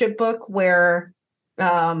leadership book where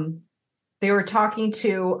they were talking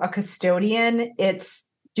to a custodian.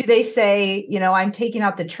 Do they say, I'm taking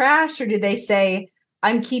out the trash, or do they say,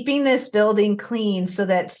 I'm keeping this building clean so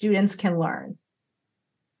that students can learn?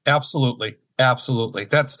 Absolutely.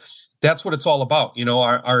 That's what it's all about.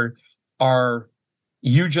 Are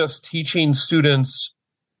you just teaching students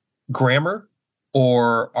grammar,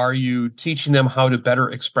 or are you teaching them how to better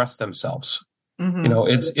express themselves?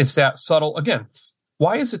 Mm-hmm. It's that subtle. Again,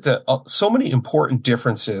 why is it that so many important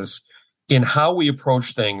differences in how we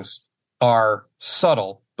approach things are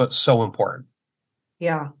subtle, but so important?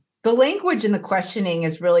 Yeah. The language and the questioning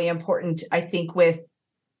is really important. I think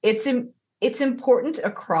it's important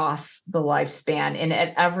across the lifespan and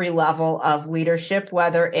at every level of leadership,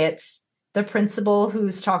 whether it's the principal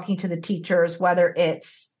who's talking to the teachers, whether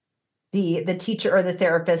it's the teacher or the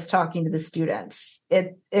therapist talking to the students.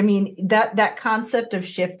 That concept of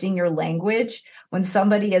shifting your language when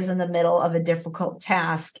somebody is in the middle of a difficult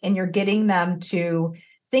task and you're getting them to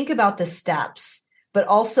think about the steps, but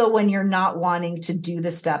also when you're not wanting to do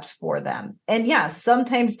the steps for them. And yes,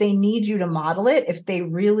 sometimes they need you to model it if they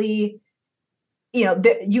really,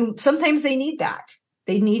 sometimes they need that.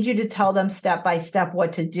 They need you to tell them step by step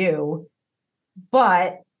what to do,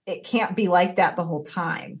 but it can't be like that the whole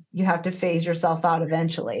time. You have to phase yourself out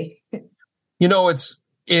eventually.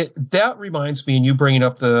 That reminds me, and you bringing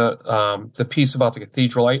up the piece about the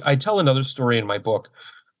cathedral. I tell another story in my book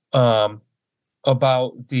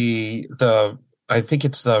about I think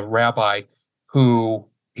it's the rabbi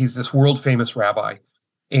he's this world famous rabbi,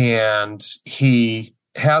 and he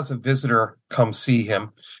has a visitor come see him.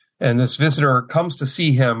 And this visitor comes to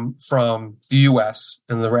see him from the U.S.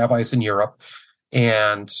 and the rabbi's in Europe.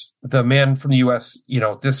 And the man from the U.S.,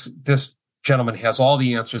 this gentleman has all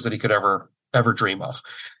the answers that he could ever dream of.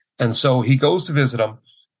 And so he goes to visit him,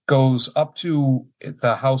 goes up to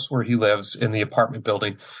the house where he lives in the apartment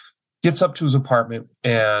building, gets up to his apartment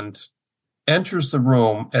and enters the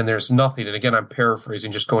room, and there's nothing. And again, I'm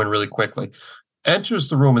paraphrasing, just going really quickly. Enters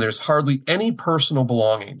the room, and there's hardly any personal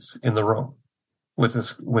belongings in the room with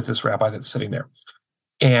this rabbi that's sitting there.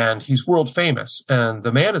 And he's world famous. And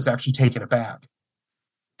the man is actually taken aback.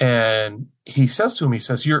 And he says to him,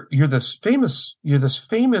 you're this famous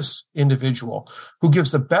individual who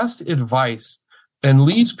gives the best advice and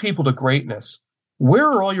leads people to greatness. Where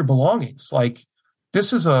are all your belongings? Like,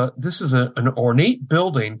 this is an ornate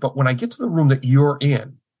building, but when I get to the room that you're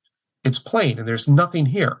in, it's plain and there's nothing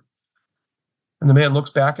here. And the man looks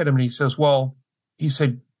back at him and he says,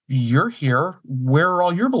 you're here. Where are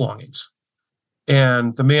all your belongings?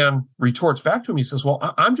 And the man retorts back to him. He says,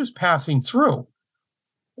 well, I'm just passing through.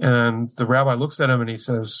 And the rabbi looks at him and he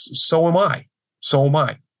says, so am I. So am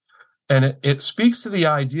I. And it speaks to the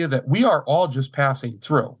idea that we are all just passing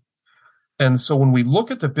through. And so when we look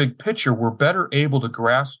at the big picture, we're better able to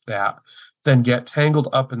grasp that than get tangled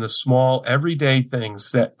up in the small everyday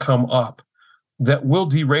things that come up that will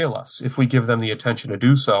derail us if we give them the attention to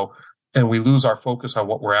do so, and we lose our focus on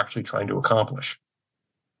what we're actually trying to accomplish.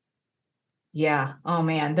 Yeah. Oh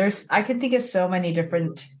man, I can think of so many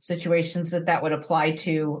different situations that would apply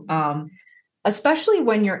to, especially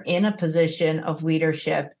when you're in a position of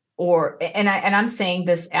leadership, and I'm saying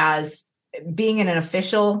this as being in an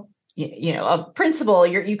official, a principal.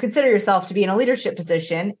 You consider yourself to be in a leadership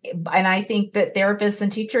position, and I think that therapists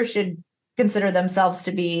and teachers should consider themselves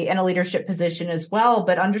to be in a leadership position as well.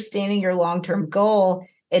 But understanding your long-term goal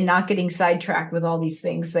and not getting sidetracked with all these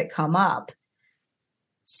things that come up.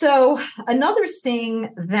 So another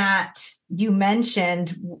thing that you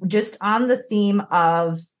mentioned, just on the theme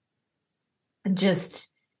of just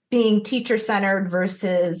being teacher-centered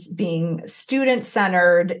versus being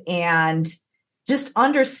student-centered, and just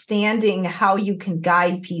understanding how you can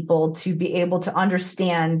guide people to be able to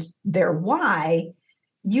understand their why,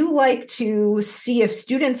 you like to see if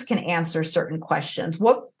students can answer certain questions.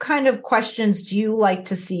 What kind of questions do you like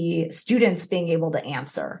to see students being able to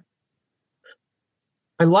answer?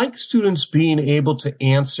 I like students being able to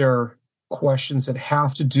answer questions that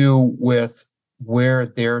have to do with where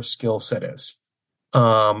their skill set is.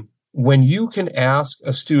 When you can ask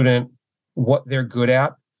a student what they're good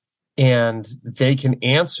at, and they can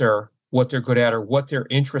answer what they're good at or what they're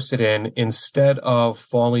interested in, instead of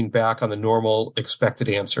falling back on the normal expected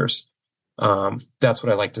answers. That's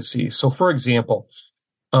what I like to see. So for example,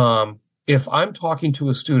 if I'm talking to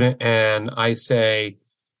a student and I say,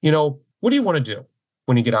 what do you want to do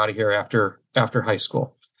when you get out of here after high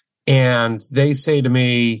school? And they say to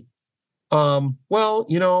me, I'm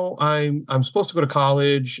supposed to go to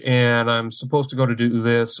college and I'm supposed to go to do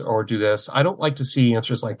this or do this. I don't like to see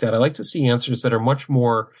answers like that. I like to see answers that are much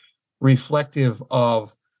more reflective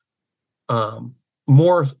of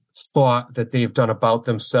more thought that they've done about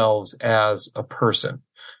themselves as a person.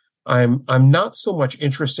 I'm not so much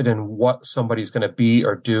interested in what somebody's going to be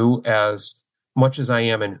or do as much as I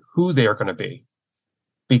am in who they are going to be,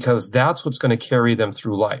 because that's what's going to carry them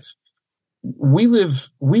through life. We live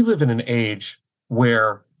in an age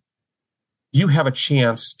where you have a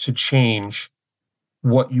chance to change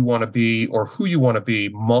what you want to be or who you want to be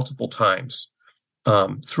multiple times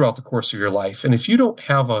throughout the course of your life. And if you don't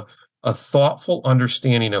have a thoughtful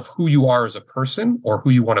understanding of who you are as a person or who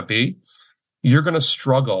you want to be, you're going to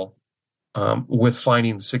struggle with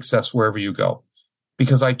finding success wherever you go.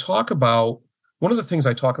 Because one of the things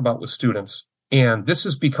I talk about with students, and this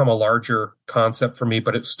has become a larger concept for me,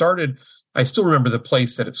 but I still remember the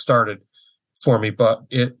place that it started for me, but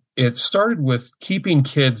it started with keeping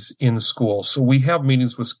kids in school. So we have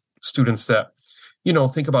meetings with students that,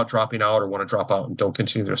 think about dropping out or want to drop out and don't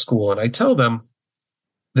continue their school. And I tell them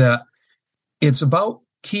that it's about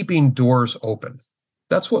keeping doors open.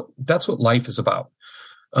 That's what life is about.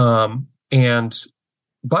 And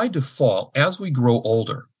by default, as we grow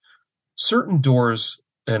older, certain doors,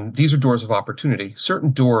 and these are doors of opportunity,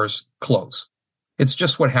 certain doors close. It's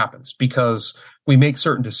just what happens because we make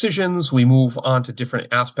certain decisions, we move on to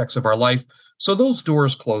different aspects of our life. So those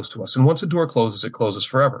doors close to us. And once a door closes, it closes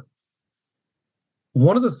forever.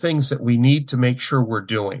 One of the things that we need to make sure we're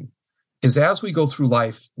doing is as we go through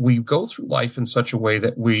life in such a way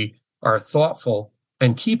that we are thoughtful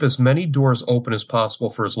and keep as many doors open as possible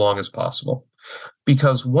for as long as possible.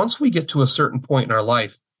 Because once we get to a certain point in our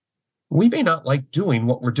life, we may not like doing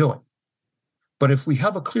what we're doing. But if we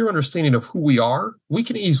have a clear understanding of who we are, we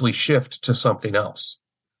can easily shift to something else.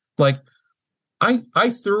 Like, I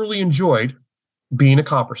thoroughly enjoyed being a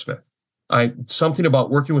coppersmith. Something about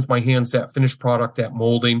working with my hands, that finished product, that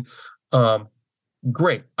molding,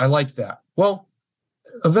 great. I liked that. Well,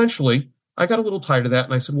 eventually, I got a little tired of that,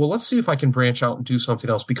 and I said, well, let's see if I can branch out and do something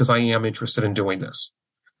else because I am interested in doing this.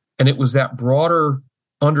 And it was that broader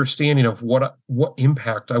understanding of what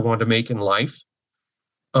impact I wanted to make in life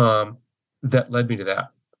that led me to that.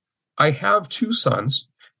 I have two sons,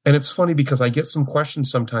 and it's funny because I get some questions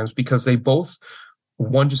sometimes because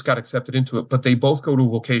one just got accepted into it, but they both go to a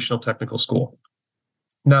vocational technical school.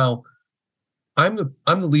 Now, I'm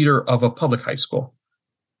the leader of a public high school.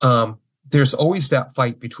 There's always that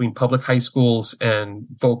fight between public high schools and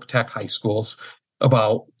voc tech high schools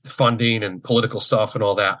about funding and political stuff and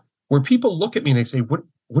all that, where people look at me and they say, what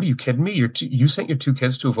are you kidding me? You sent your two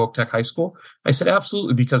kids to a voc tech high school? I said,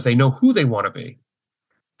 absolutely, because they know who they want to be.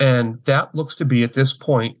 And that looks to be at this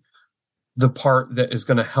point the part that is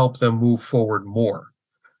going to help them move forward more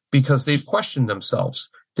because they've questioned themselves.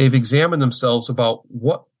 They've examined themselves about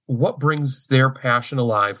what brings their passion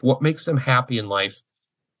alive, what makes them happy in life.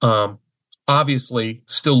 Obviously,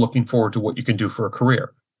 still looking forward to what you can do for a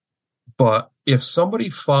career. But if somebody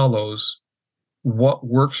follows what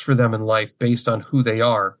works for them in life based on who they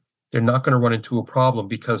are, they're not going to run into a problem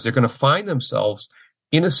because they're going to find themselves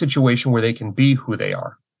in a situation where they can be who they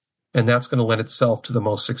are. And that's going to lend itself to the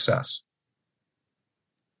most success.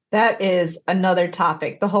 That is another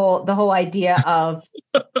topic. The whole idea of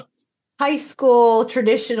high school,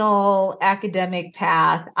 traditional academic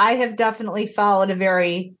path. I have definitely followed a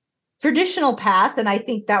very traditional path, and I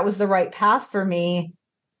think that was the right path for me.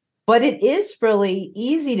 But it is really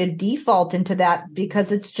easy to default into that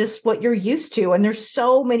because it's just what you're used to. And there's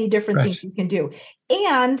so many different things you can do.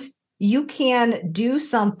 And you can do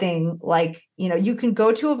something like, you can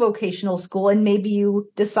go to a vocational school and maybe you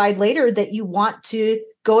decide later that you want to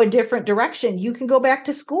go a different direction. You can go back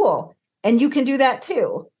to school and you can do that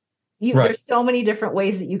too. There's so many different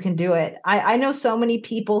ways that you can do it. I know so many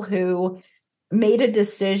people who made a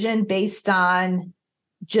decision based on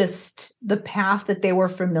just the path that they were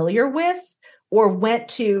familiar with, or went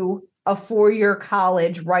to a 4-year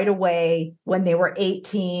college right away when they were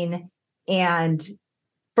 18. And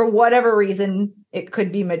for whatever reason, it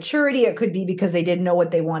could be maturity. It could be because they didn't know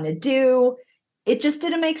what they want to do. It just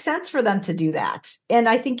didn't make sense for them to do that. And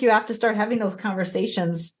I think you have to start having those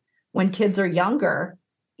conversations when kids are younger,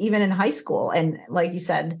 even in high school. And like you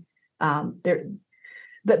said,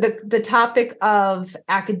 the topic of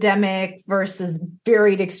academic versus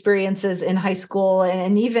varied experiences in high school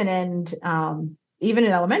and even in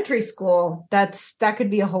elementary school, that could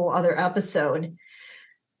be a whole other episode.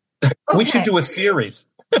 Okay. We should do a series.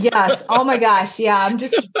 Yes. Oh my gosh. Yeah. I'm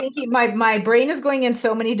just thinking my brain is going in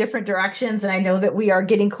so many different directions, and I know that we are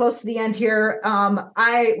getting close to the end here.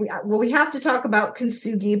 We have to talk about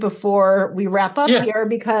kintsugi before we wrap up here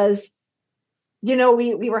because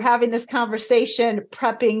we were having this conversation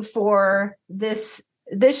prepping for this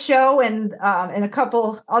show and a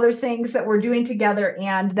couple other things that we're doing together,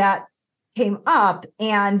 and that came up.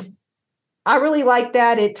 And I really like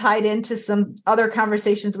that. It tied into some other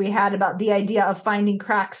conversations we had about the idea of finding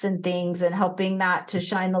cracks in things and helping that to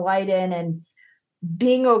shine the light in, and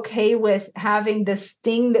being okay with having this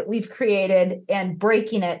thing that we've created and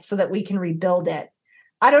breaking it so that we can rebuild it.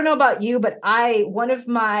 I don't know about you, but one of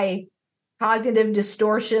my cognitive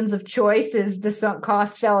distortions of choice is the sunk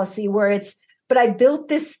cost fallacy, where but I built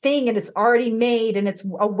this thing and it's already made and it's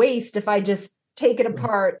a waste if I just take it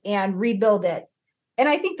apart and rebuild it. And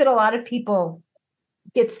I think that a lot of people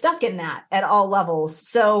get stuck in that at all levels.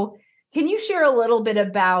 So can you share a little bit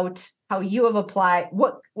about how you have applied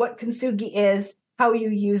what kintsugi is, how you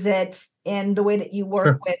use it in the way that you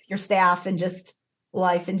work with your staff and just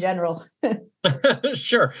life in general?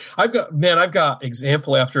 Sure. I've got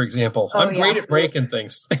example after example. I'm great at breaking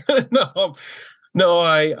things.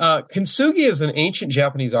 Kintsugi is an ancient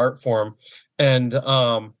Japanese art form. And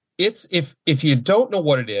it's if you don't know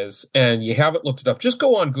what it is and you haven't looked it up, just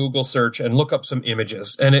go on Google search and look up some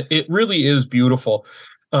images. And it really is beautiful.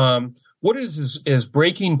 What it is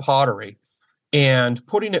breaking pottery and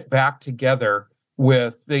putting it back together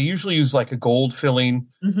they usually use like a gold filling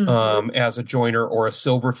as a joiner or a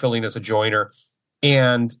silver filling as a joiner.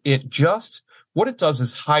 And what it does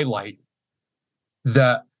is highlight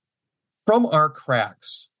that from our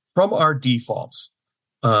cracks, from our defaults,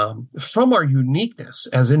 from our uniqueness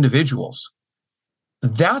as individuals,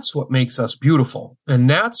 that's what makes us beautiful. And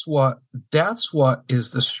that's what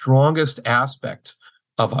is the strongest aspect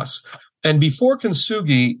of us. And before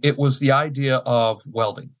Kintsugi, it was the idea of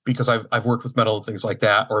welding, because I've worked with metal and things like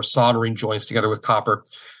that, or soldering joints together with copper.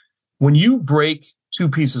 When you break two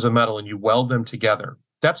pieces of metal and you weld them together,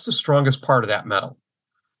 that's the strongest part of that metal,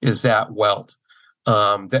 is that weld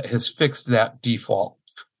that has fixed that default.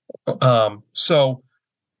 So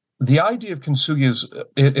the idea of Kintsugi is,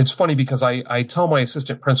 it's funny because I tell my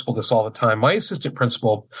assistant principal this all the time. My assistant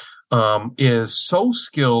principal is so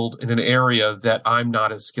skilled in an area that I'm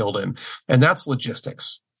not as skilled in, and that's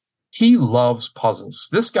logistics. He loves puzzles.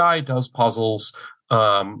 This guy does puzzles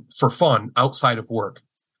for fun outside of work.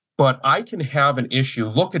 But I can have an issue,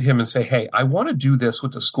 look at him and say, hey, I want to do this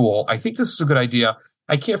with the school. I think this is a good idea.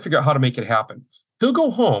 I can't figure out how to make it happen. He'll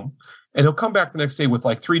go home and he'll come back the next day with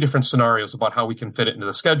like 3 different scenarios about how we can fit it into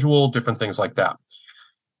the schedule, different things like that.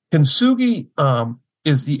 Kintsugi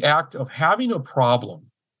is the act of having a problem.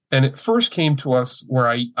 And it first came to us where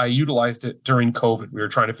I utilized it during COVID. We were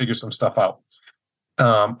trying to figure some stuff out.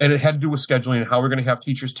 And it had to do with scheduling and how we're going to have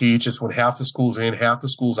teachers teach. It's when half the school's in, half the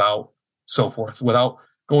school's out, so forth. Without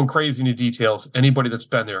going crazy into details, anybody that's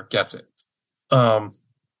been there gets it.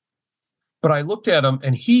 But I looked at him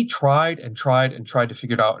and he tried to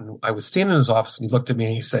figure it out. And I was standing in his office and he looked at me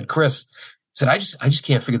and he said, Chris, I just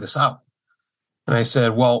can't figure this out. And I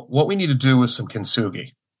said, well, what we need to do is some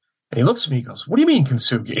Kintsugi. And he looks at me, he goes, what do you mean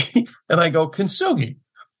Kintsugi? And I go, Kintsugi,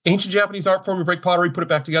 ancient Japanese art form, you break pottery, put it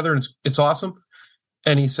back together, and it's awesome.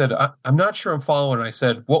 And he said, I'm not sure I'm following. And I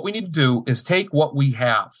said, what we need to do is take what we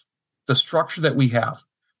have, the structure that we have,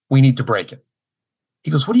 we need to break it. He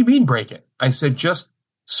goes, what do you mean break it? I said, just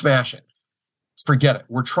smash it. Forget it.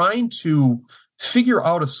 We're trying to figure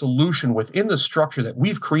out a solution within the structure that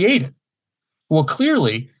we've created. Well,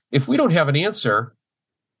 clearly, if we don't have an answer,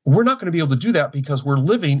 we're not going to be able to do that because we're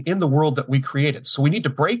living in the world that we created. So we need to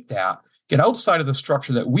break that, get outside of the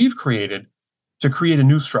structure that we've created to create a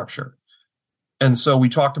new structure. And so we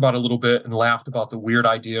talked about it a little bit and laughed about the weird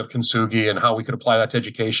idea of Kintsugi and how we could apply that to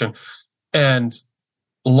education. And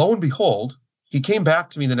lo and behold, he came back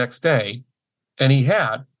to me the next day and he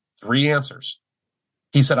had 3 answers.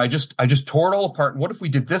 He said, I just tore it all apart. And what if we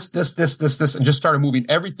did this, and just started moving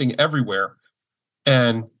everything everywhere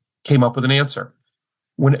and came up with an answer?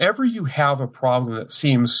 Whenever you have a problem that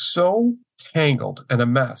seems so tangled and a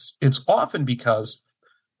mess, it's often because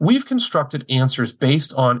we've constructed answers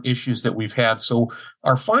based on issues that we've had. So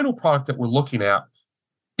our final product that we're looking at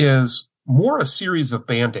is more a series of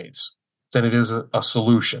Band-Aids than it is a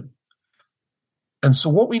solution. And so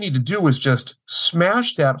what we need to do is just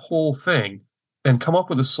smash that whole thing and come up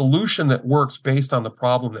with a solution that works based on the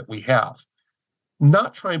problem that we have.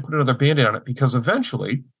 Not try and put another Band-Aid on it, because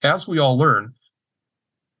eventually, as we all learn,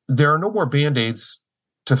 there are no more Band-Aids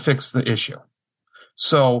to fix the issue.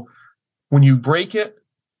 So when you break it,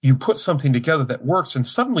 you put something together that works, and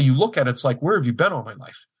suddenly you look at it, it's like, where have you been all my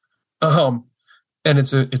life? And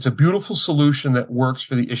it's a beautiful solution that works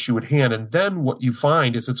for the issue at hand. And then what you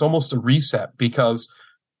find is it's almost a reset, because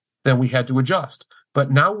then we had to adjust. But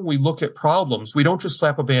now when we look at problems, we don't just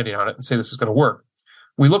slap a Band-Aid on it and say this is going to work.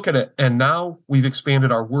 We look at it, and now we've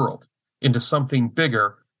expanded our world into something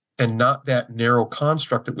bigger and not that narrow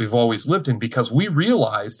construct that we've always lived in, because we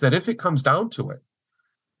realize that if it comes down to it,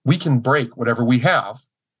 we can break whatever we have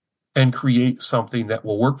and create something that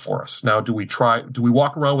will work for us. Now, do we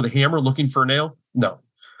walk around with a hammer looking for a nail? No.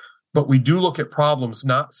 But we do look at problems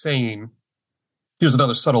not saying, here's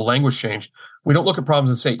another subtle language change. We don't look at problems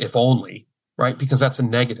and say, if only, right? Because that's a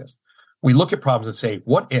negative. We look at problems and say,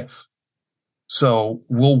 what if? So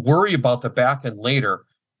we'll worry about the back end later.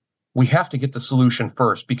 We have to get the solution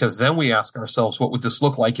first, because then we ask ourselves, what would this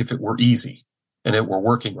look like if it were easy and it were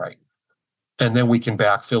working right? And then we can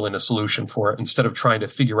backfill in a solution for it instead of trying to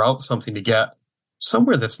figure out something to get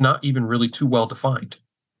somewhere that's not even really too well defined.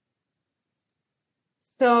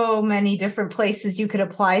 So many different places you could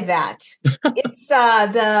apply that. It's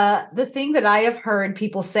the thing that I have heard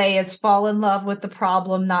people say is fall in love with the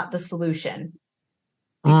problem, not the solution.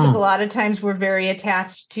 Because a lot of times we're very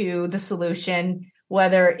attached to the solution,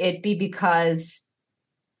 whether it be because,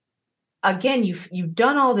 again, you've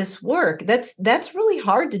done all this work. That's really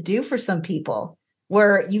hard to do for some people,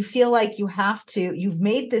 where you feel like you've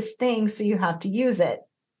made this thing, so you have to use it.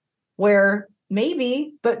 Where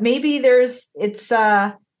maybe it's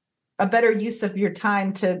a better use of your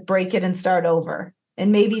time to break it and start over.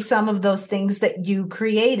 And maybe some of those things that you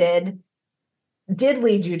created did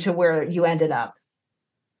lead you to where you ended up.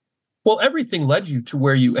 Well, everything led you to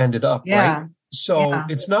where you ended up, right? So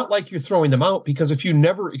It's not like you're throwing them out, because if you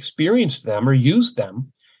never experienced them or used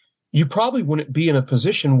them, you probably wouldn't be in a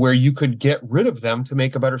position where you could get rid of them to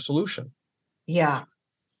make a better solution. Yeah.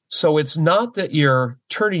 So it's not that you're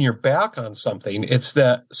turning your back on something. It's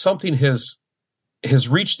that something has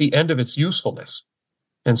reached the end of its usefulness.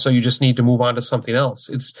 And so you just need to move on to something else.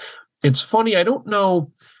 It's funny. I don't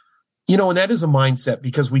know, and that is a mindset,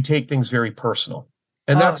 because we take things very personal.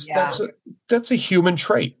 And that's a human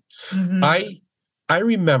trait. Mm-hmm. I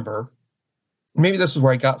remember, maybe this is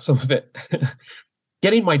where I got some of it,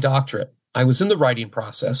 getting my doctorate. I was in the writing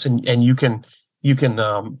process, and you can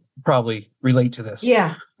probably relate to this.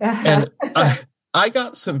 Yeah. And I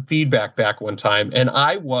got some feedback back one time, and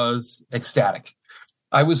I was ecstatic.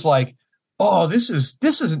 I was like, oh, this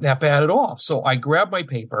isn't that bad at all. So I grabbed my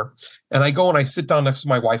paper and I go and I sit down next to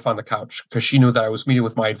my wife on the couch, because she knew that I was meeting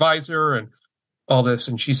with my advisor and all this.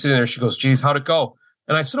 And she's sitting there. She goes, geez, how'd it go?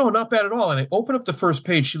 And I said, oh, not bad at all. And I opened up the first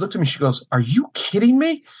page. She looked at me. She goes, are you kidding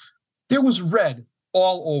me? There was red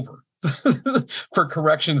all over for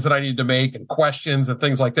corrections that I needed to make and questions and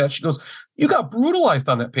things like that. She goes, you got brutalized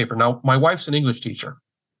on that paper. Now, my wife's an English teacher.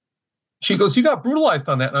 She goes, you got brutalized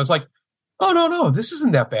on that. And I was like, oh, no, this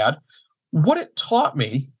isn't that bad. What it taught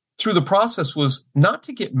me through the process was not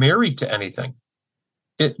to get married to anything.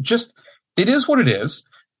 It is what it is.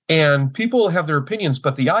 And people have their opinions,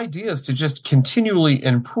 but the idea is to just continually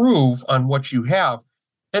improve on what you have.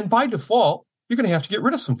 And by default, you're going to have to get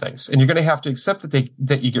rid of some things, and you're going to have to accept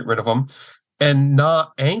that you get rid of them, and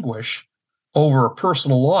not anguish over a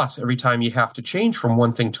personal loss every time you have to change from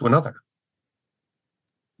one thing to another.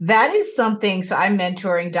 That is something. So I'm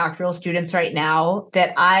mentoring doctoral students right now,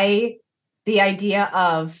 that the idea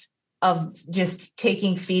of just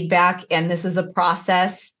taking feedback, and this is a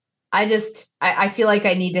process. I feel like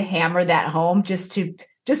I need to hammer that home just to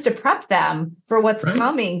prep them for what's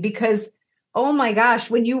coming, because, oh my gosh,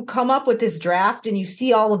 when you come up with this draft and you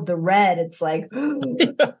see all of the red, it's like, and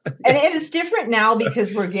it is different now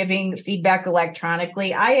because we're giving feedback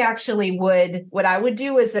electronically. What I would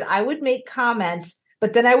do is that I would make comments,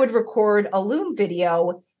 but then I would record a Loom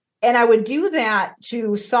video, and I would do that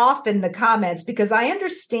to soften the comments, because I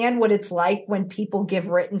understand what it's like when people give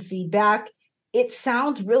written feedback. It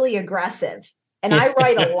sounds really aggressive, and I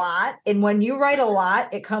write a lot. And when you write a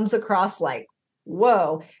lot, it comes across like,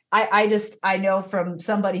 whoa. I know from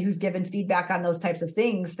somebody who's given feedback on those types of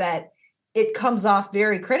things that it comes off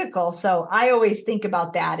very critical. So I always think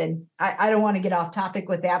about that, and I don't want to get off topic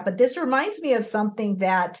with that, but this reminds me of something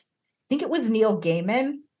that I think it was Neil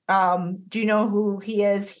Gaiman. Do you know who he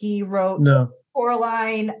is? He wrote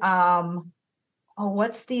Coraline.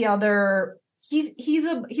 What's the other? He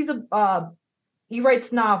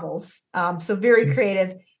writes novels. So very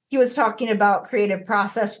creative. He was talking about creative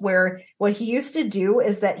process, where what he used to do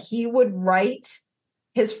is that he would write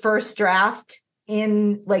his first draft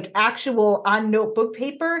in like actual on notebook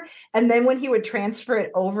paper. And then when he would transfer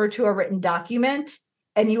it over to a written document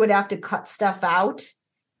and you would have to cut stuff out,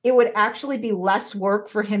 it would actually be less work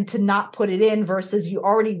for him to not put it in versus you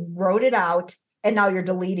already wrote it out and now you're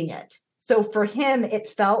deleting it. So for him, it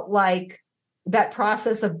felt like that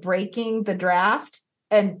process of breaking the draft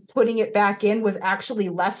and putting it back in was actually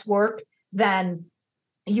less work than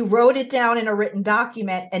you wrote it down in a written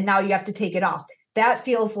document and now you have to take it off. That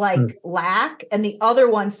feels like lack. And the other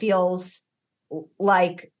one feels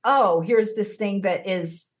like, oh, here's this thing that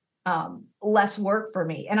is less work for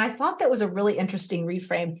me. And I thought that was a really interesting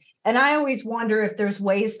reframe. And I always wonder if there's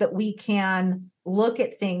ways that we can look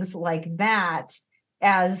at things like that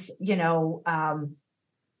as,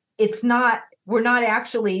 it's not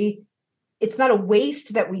a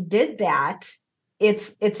waste that we did that.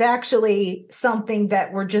 It's actually something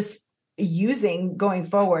that we're just using going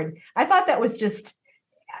forward. I thought that was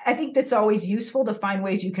I think that's always useful to find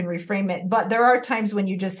ways you can reframe it. But there are times when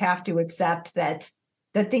you just have to accept that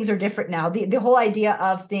things are different now. The whole idea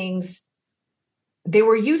of things, they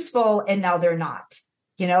were useful and now they're not.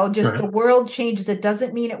 Just Right. the world changes. It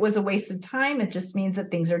doesn't mean it was a waste of time. It just means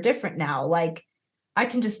that things are different now. Like I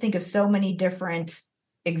can just think of so many different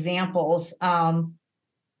examples.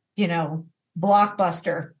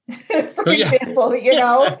 Blockbuster, for Oh, yeah. example,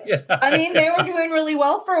 Yeah. I mean, they were doing really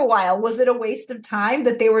well for a while. Was it a waste of time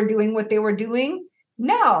that they were doing what they were doing?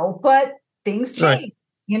 No, but things Right. change,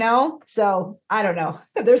 So I don't know.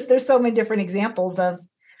 There's so many different examples of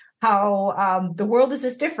how the world is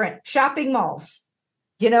just different. Shopping malls,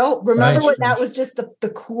 remember Right. when that was just the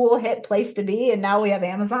cool hit place to be, and now we have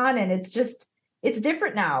Amazon, and it's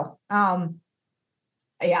different now.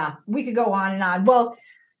 Yeah, we could go on and on. Well,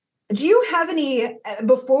 do you have any,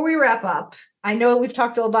 before we wrap up, I know we've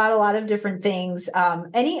talked about a lot of different things,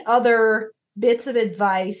 any other bits of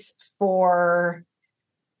advice for,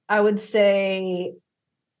 I would say,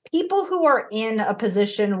 people who are in a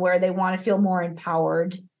position where they want to feel more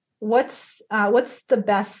empowered? What's the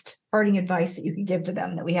best parting advice that you could give to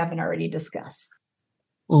them that we haven't already discussed?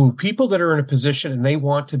 Ooh, people that are in a position and they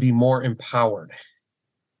want to be more empowered.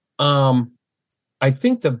 I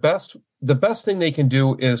think the best thing they can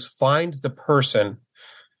do is find the person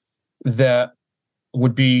that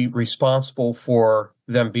would be responsible for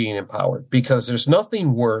them being empowered, because there's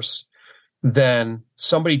nothing worse than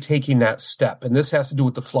somebody taking that step. And this has to do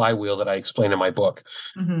with the flywheel that I explain in my book.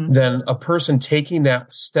 Mm-hmm. Than a person taking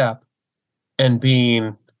that step and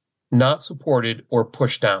being not supported or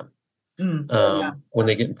pushed down when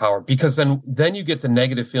they get empowered, because then you get the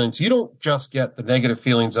negative feelings. You don't just get the negative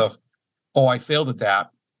feelings of, oh, I failed at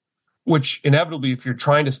that, which inevitably, if you're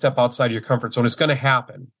trying to step outside of your comfort zone, it's going to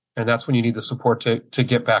happen. And that's when you need the support to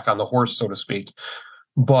get back on the horse, so to speak.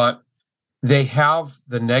 But they have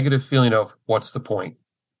the negative feeling of, what's the point?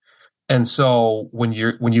 And so when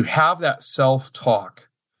you have that self-talk,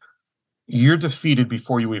 you're defeated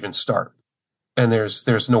before you even start. And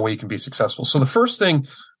there's no way you can be successful. So the first thing,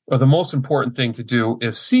 or the most important thing to do,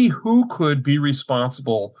 is see who could be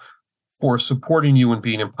responsible for supporting you and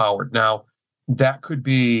being empowered. Now, that could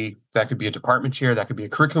be a department chair, that could be a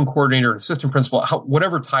curriculum coordinator, an assistant principal,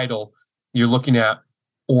 whatever title you're looking at,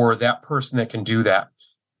 or that person that can do that.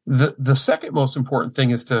 The second most important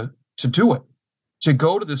thing is to do it, to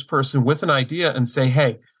go to this person with an idea and say,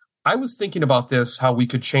 hey, I was thinking about this, how we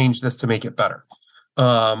could change this to make it better.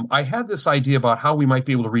 I had this idea about how we might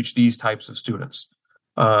be able to reach these types of students.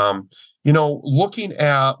 Looking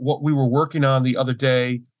at what we were working on the other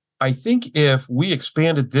day, I think if we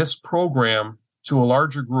expanded this program to a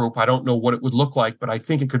larger group, I don't know what it would look like, but I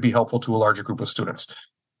think it could be helpful to a larger group of students.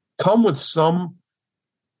 Come with some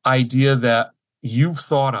idea that you've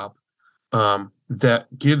thought up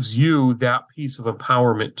that gives you that piece of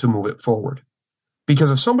empowerment to move it forward.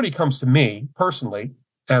 Because if somebody comes to me personally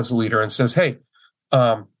as a leader and says, hey,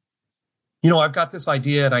 I've got this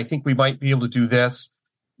idea and I think we might be able to do this,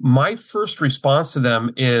 my first response to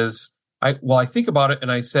them is, I think about it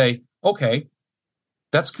and I say, okay,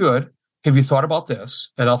 that's good. Have you thought about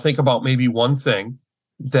this? And I'll think about maybe one thing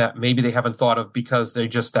that maybe they haven't thought of because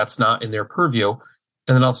that's not in their purview.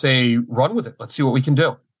 And then I'll say, run with it. Let's see what we can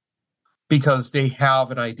do. Because they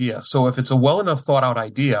have an idea. So if it's a well enough thought out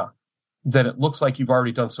idea that it looks like you've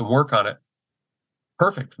already done some work on it,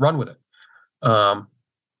 perfect, run with it.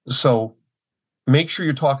 So make sure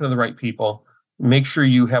you're talking to the right people. Make sure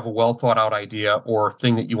you have a well thought out idea or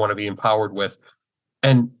thing that you want to be empowered with,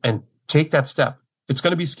 and take that step. It's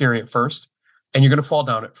going to be scary at first and you're going to fall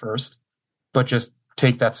down at first, but just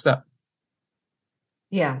take that step.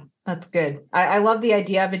 Yeah, that's good. I love the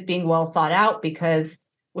idea of it being well thought out, because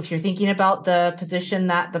if you're thinking about the position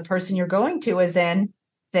that the person you're going to is in,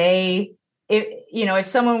 if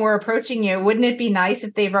someone were approaching you, wouldn't it be nice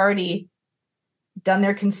if they've already done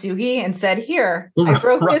their kintsugi and said, here, I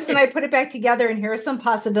broke this and I put it back together and here are some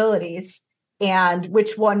possibilities. And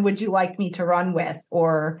which one would you like me to run with?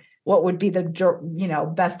 Or what would be the,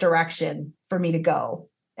 best direction for me to go?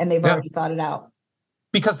 And they've already thought it out.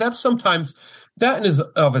 Because that's sometimes, that in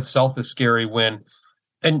of itself is scary to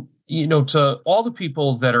all the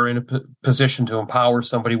people that are in a position to empower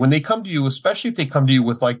somebody, when they come to you, especially if they come to you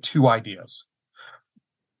with like two ideas,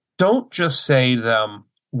 don't just say to them,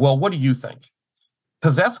 well, what do you think?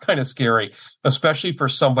 Because that's kind of scary, especially for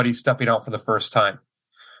somebody stepping out for the first time.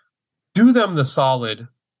 Do them the solid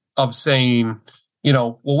of saying,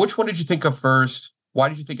 well, which one did you think of first? Why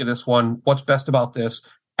did you think of this one? What's best about this?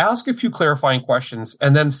 Ask a few clarifying questions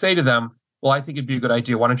and then say to them, well, I think it'd be a good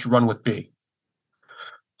idea. Why don't you run with B?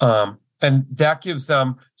 And that gives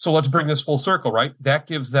them, so let's bring this full circle, right? That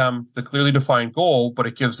gives them the clearly defined goal, but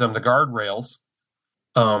it gives them the guardrails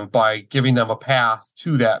by giving them a path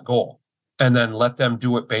to that goal. And then let them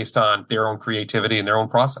do it based on their own creativity and their own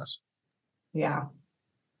process. Yeah.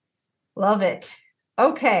 Love it.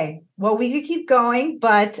 Okay. Well, we could keep going,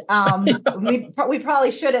 but we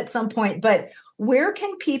probably should at some point. But where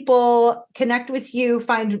can people connect with you,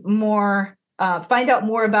 find out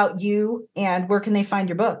more about you, and where can they find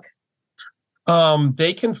your book?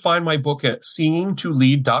 They can find my book at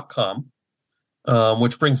seeingtolead.com,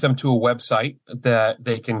 which brings them to a website that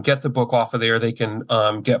they can get the book off of there. They can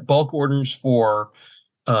get bulk orders for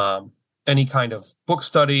any kind of book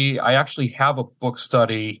study. I actually have a book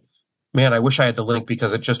study. Man, I wish I had the link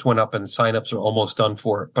because it just went up and signups are almost done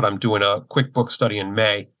for it, but I'm doing a quick book study in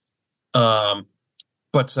May.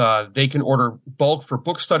 But they can order bulk for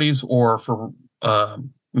book studies or for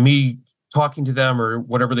me talking to them or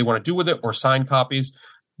whatever they want to do with it, or signed copies.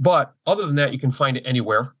 But other than that, you can find it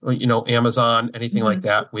anywhere, Amazon, anything like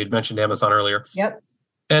that. We had mentioned Amazon earlier. Yep.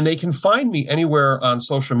 And they can find me anywhere on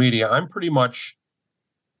social media. I'm pretty much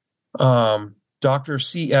Dr.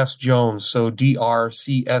 C.S. Jones, so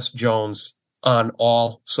D.R.C.S. Jones on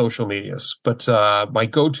all social medias. But my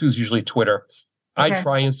go-to is usually Twitter. Okay. I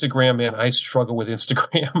try Instagram, man. I struggle with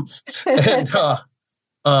Instagram.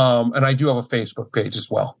 And I do have a Facebook page as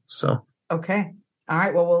well. So okay. All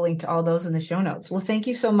right. Well, we'll link to all those in the show notes. Well, thank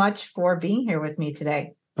you so much for being here with me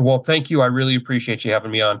today. Well, thank you. I really appreciate you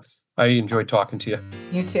having me on. I enjoyed talking to you.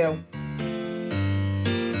 You too.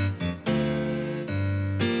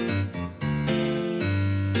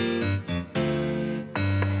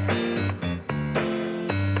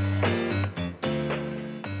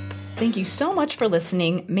 Thank you so much for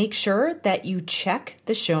listening. Make sure that you check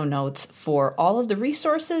the show notes for all of the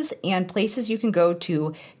resources and places you can go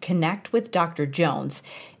to connect with Dr. Jones.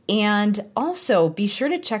 And also be sure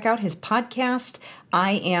to check out his podcast.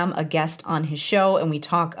 I am a guest on his show, and we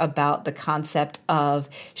talk about the concept of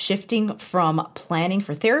shifting from planning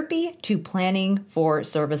for therapy to planning for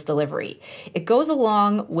service delivery. It goes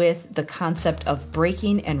along with the concept of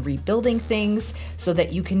breaking and rebuilding things so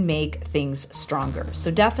that you can make things stronger. So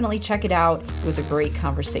definitely check it out. It was a great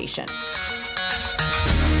conversation.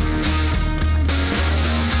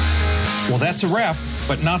 Well, that's a wrap,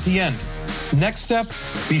 but not the end. Next step,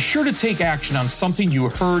 be sure to take action on something you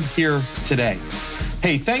heard here today.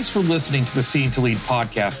 Hey, thanks for listening to the Seeing to Lead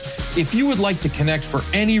podcast. If you would like to connect for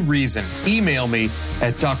any reason, email me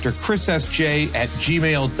at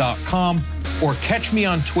drchrissj@gmail.com or catch me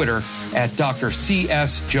on Twitter at Dr.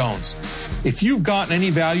 C.S. Jones. If you've gotten any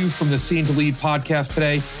value from the Seeing to Lead podcast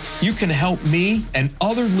today, you can help me and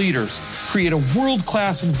other leaders create a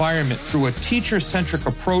world-class environment through a teacher-centric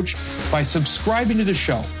approach by subscribing to the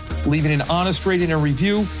show, leaving an honest rating and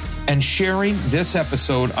review, and sharing this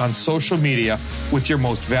episode on social media with your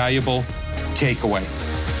most valuable takeaway.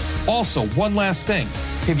 Also, one last thing.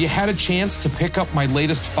 Have you had a chance to pick up my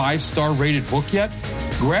latest 5-star rated book yet?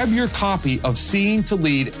 Grab your copy of Seeing to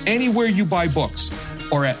Lead anywhere you buy books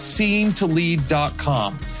or at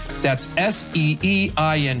seeingtolead.com. That's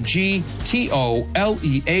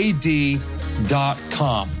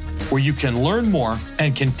seeingtolead.com, where you can learn more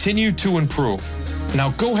and continue to improve.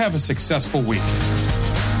 Now go have a successful week.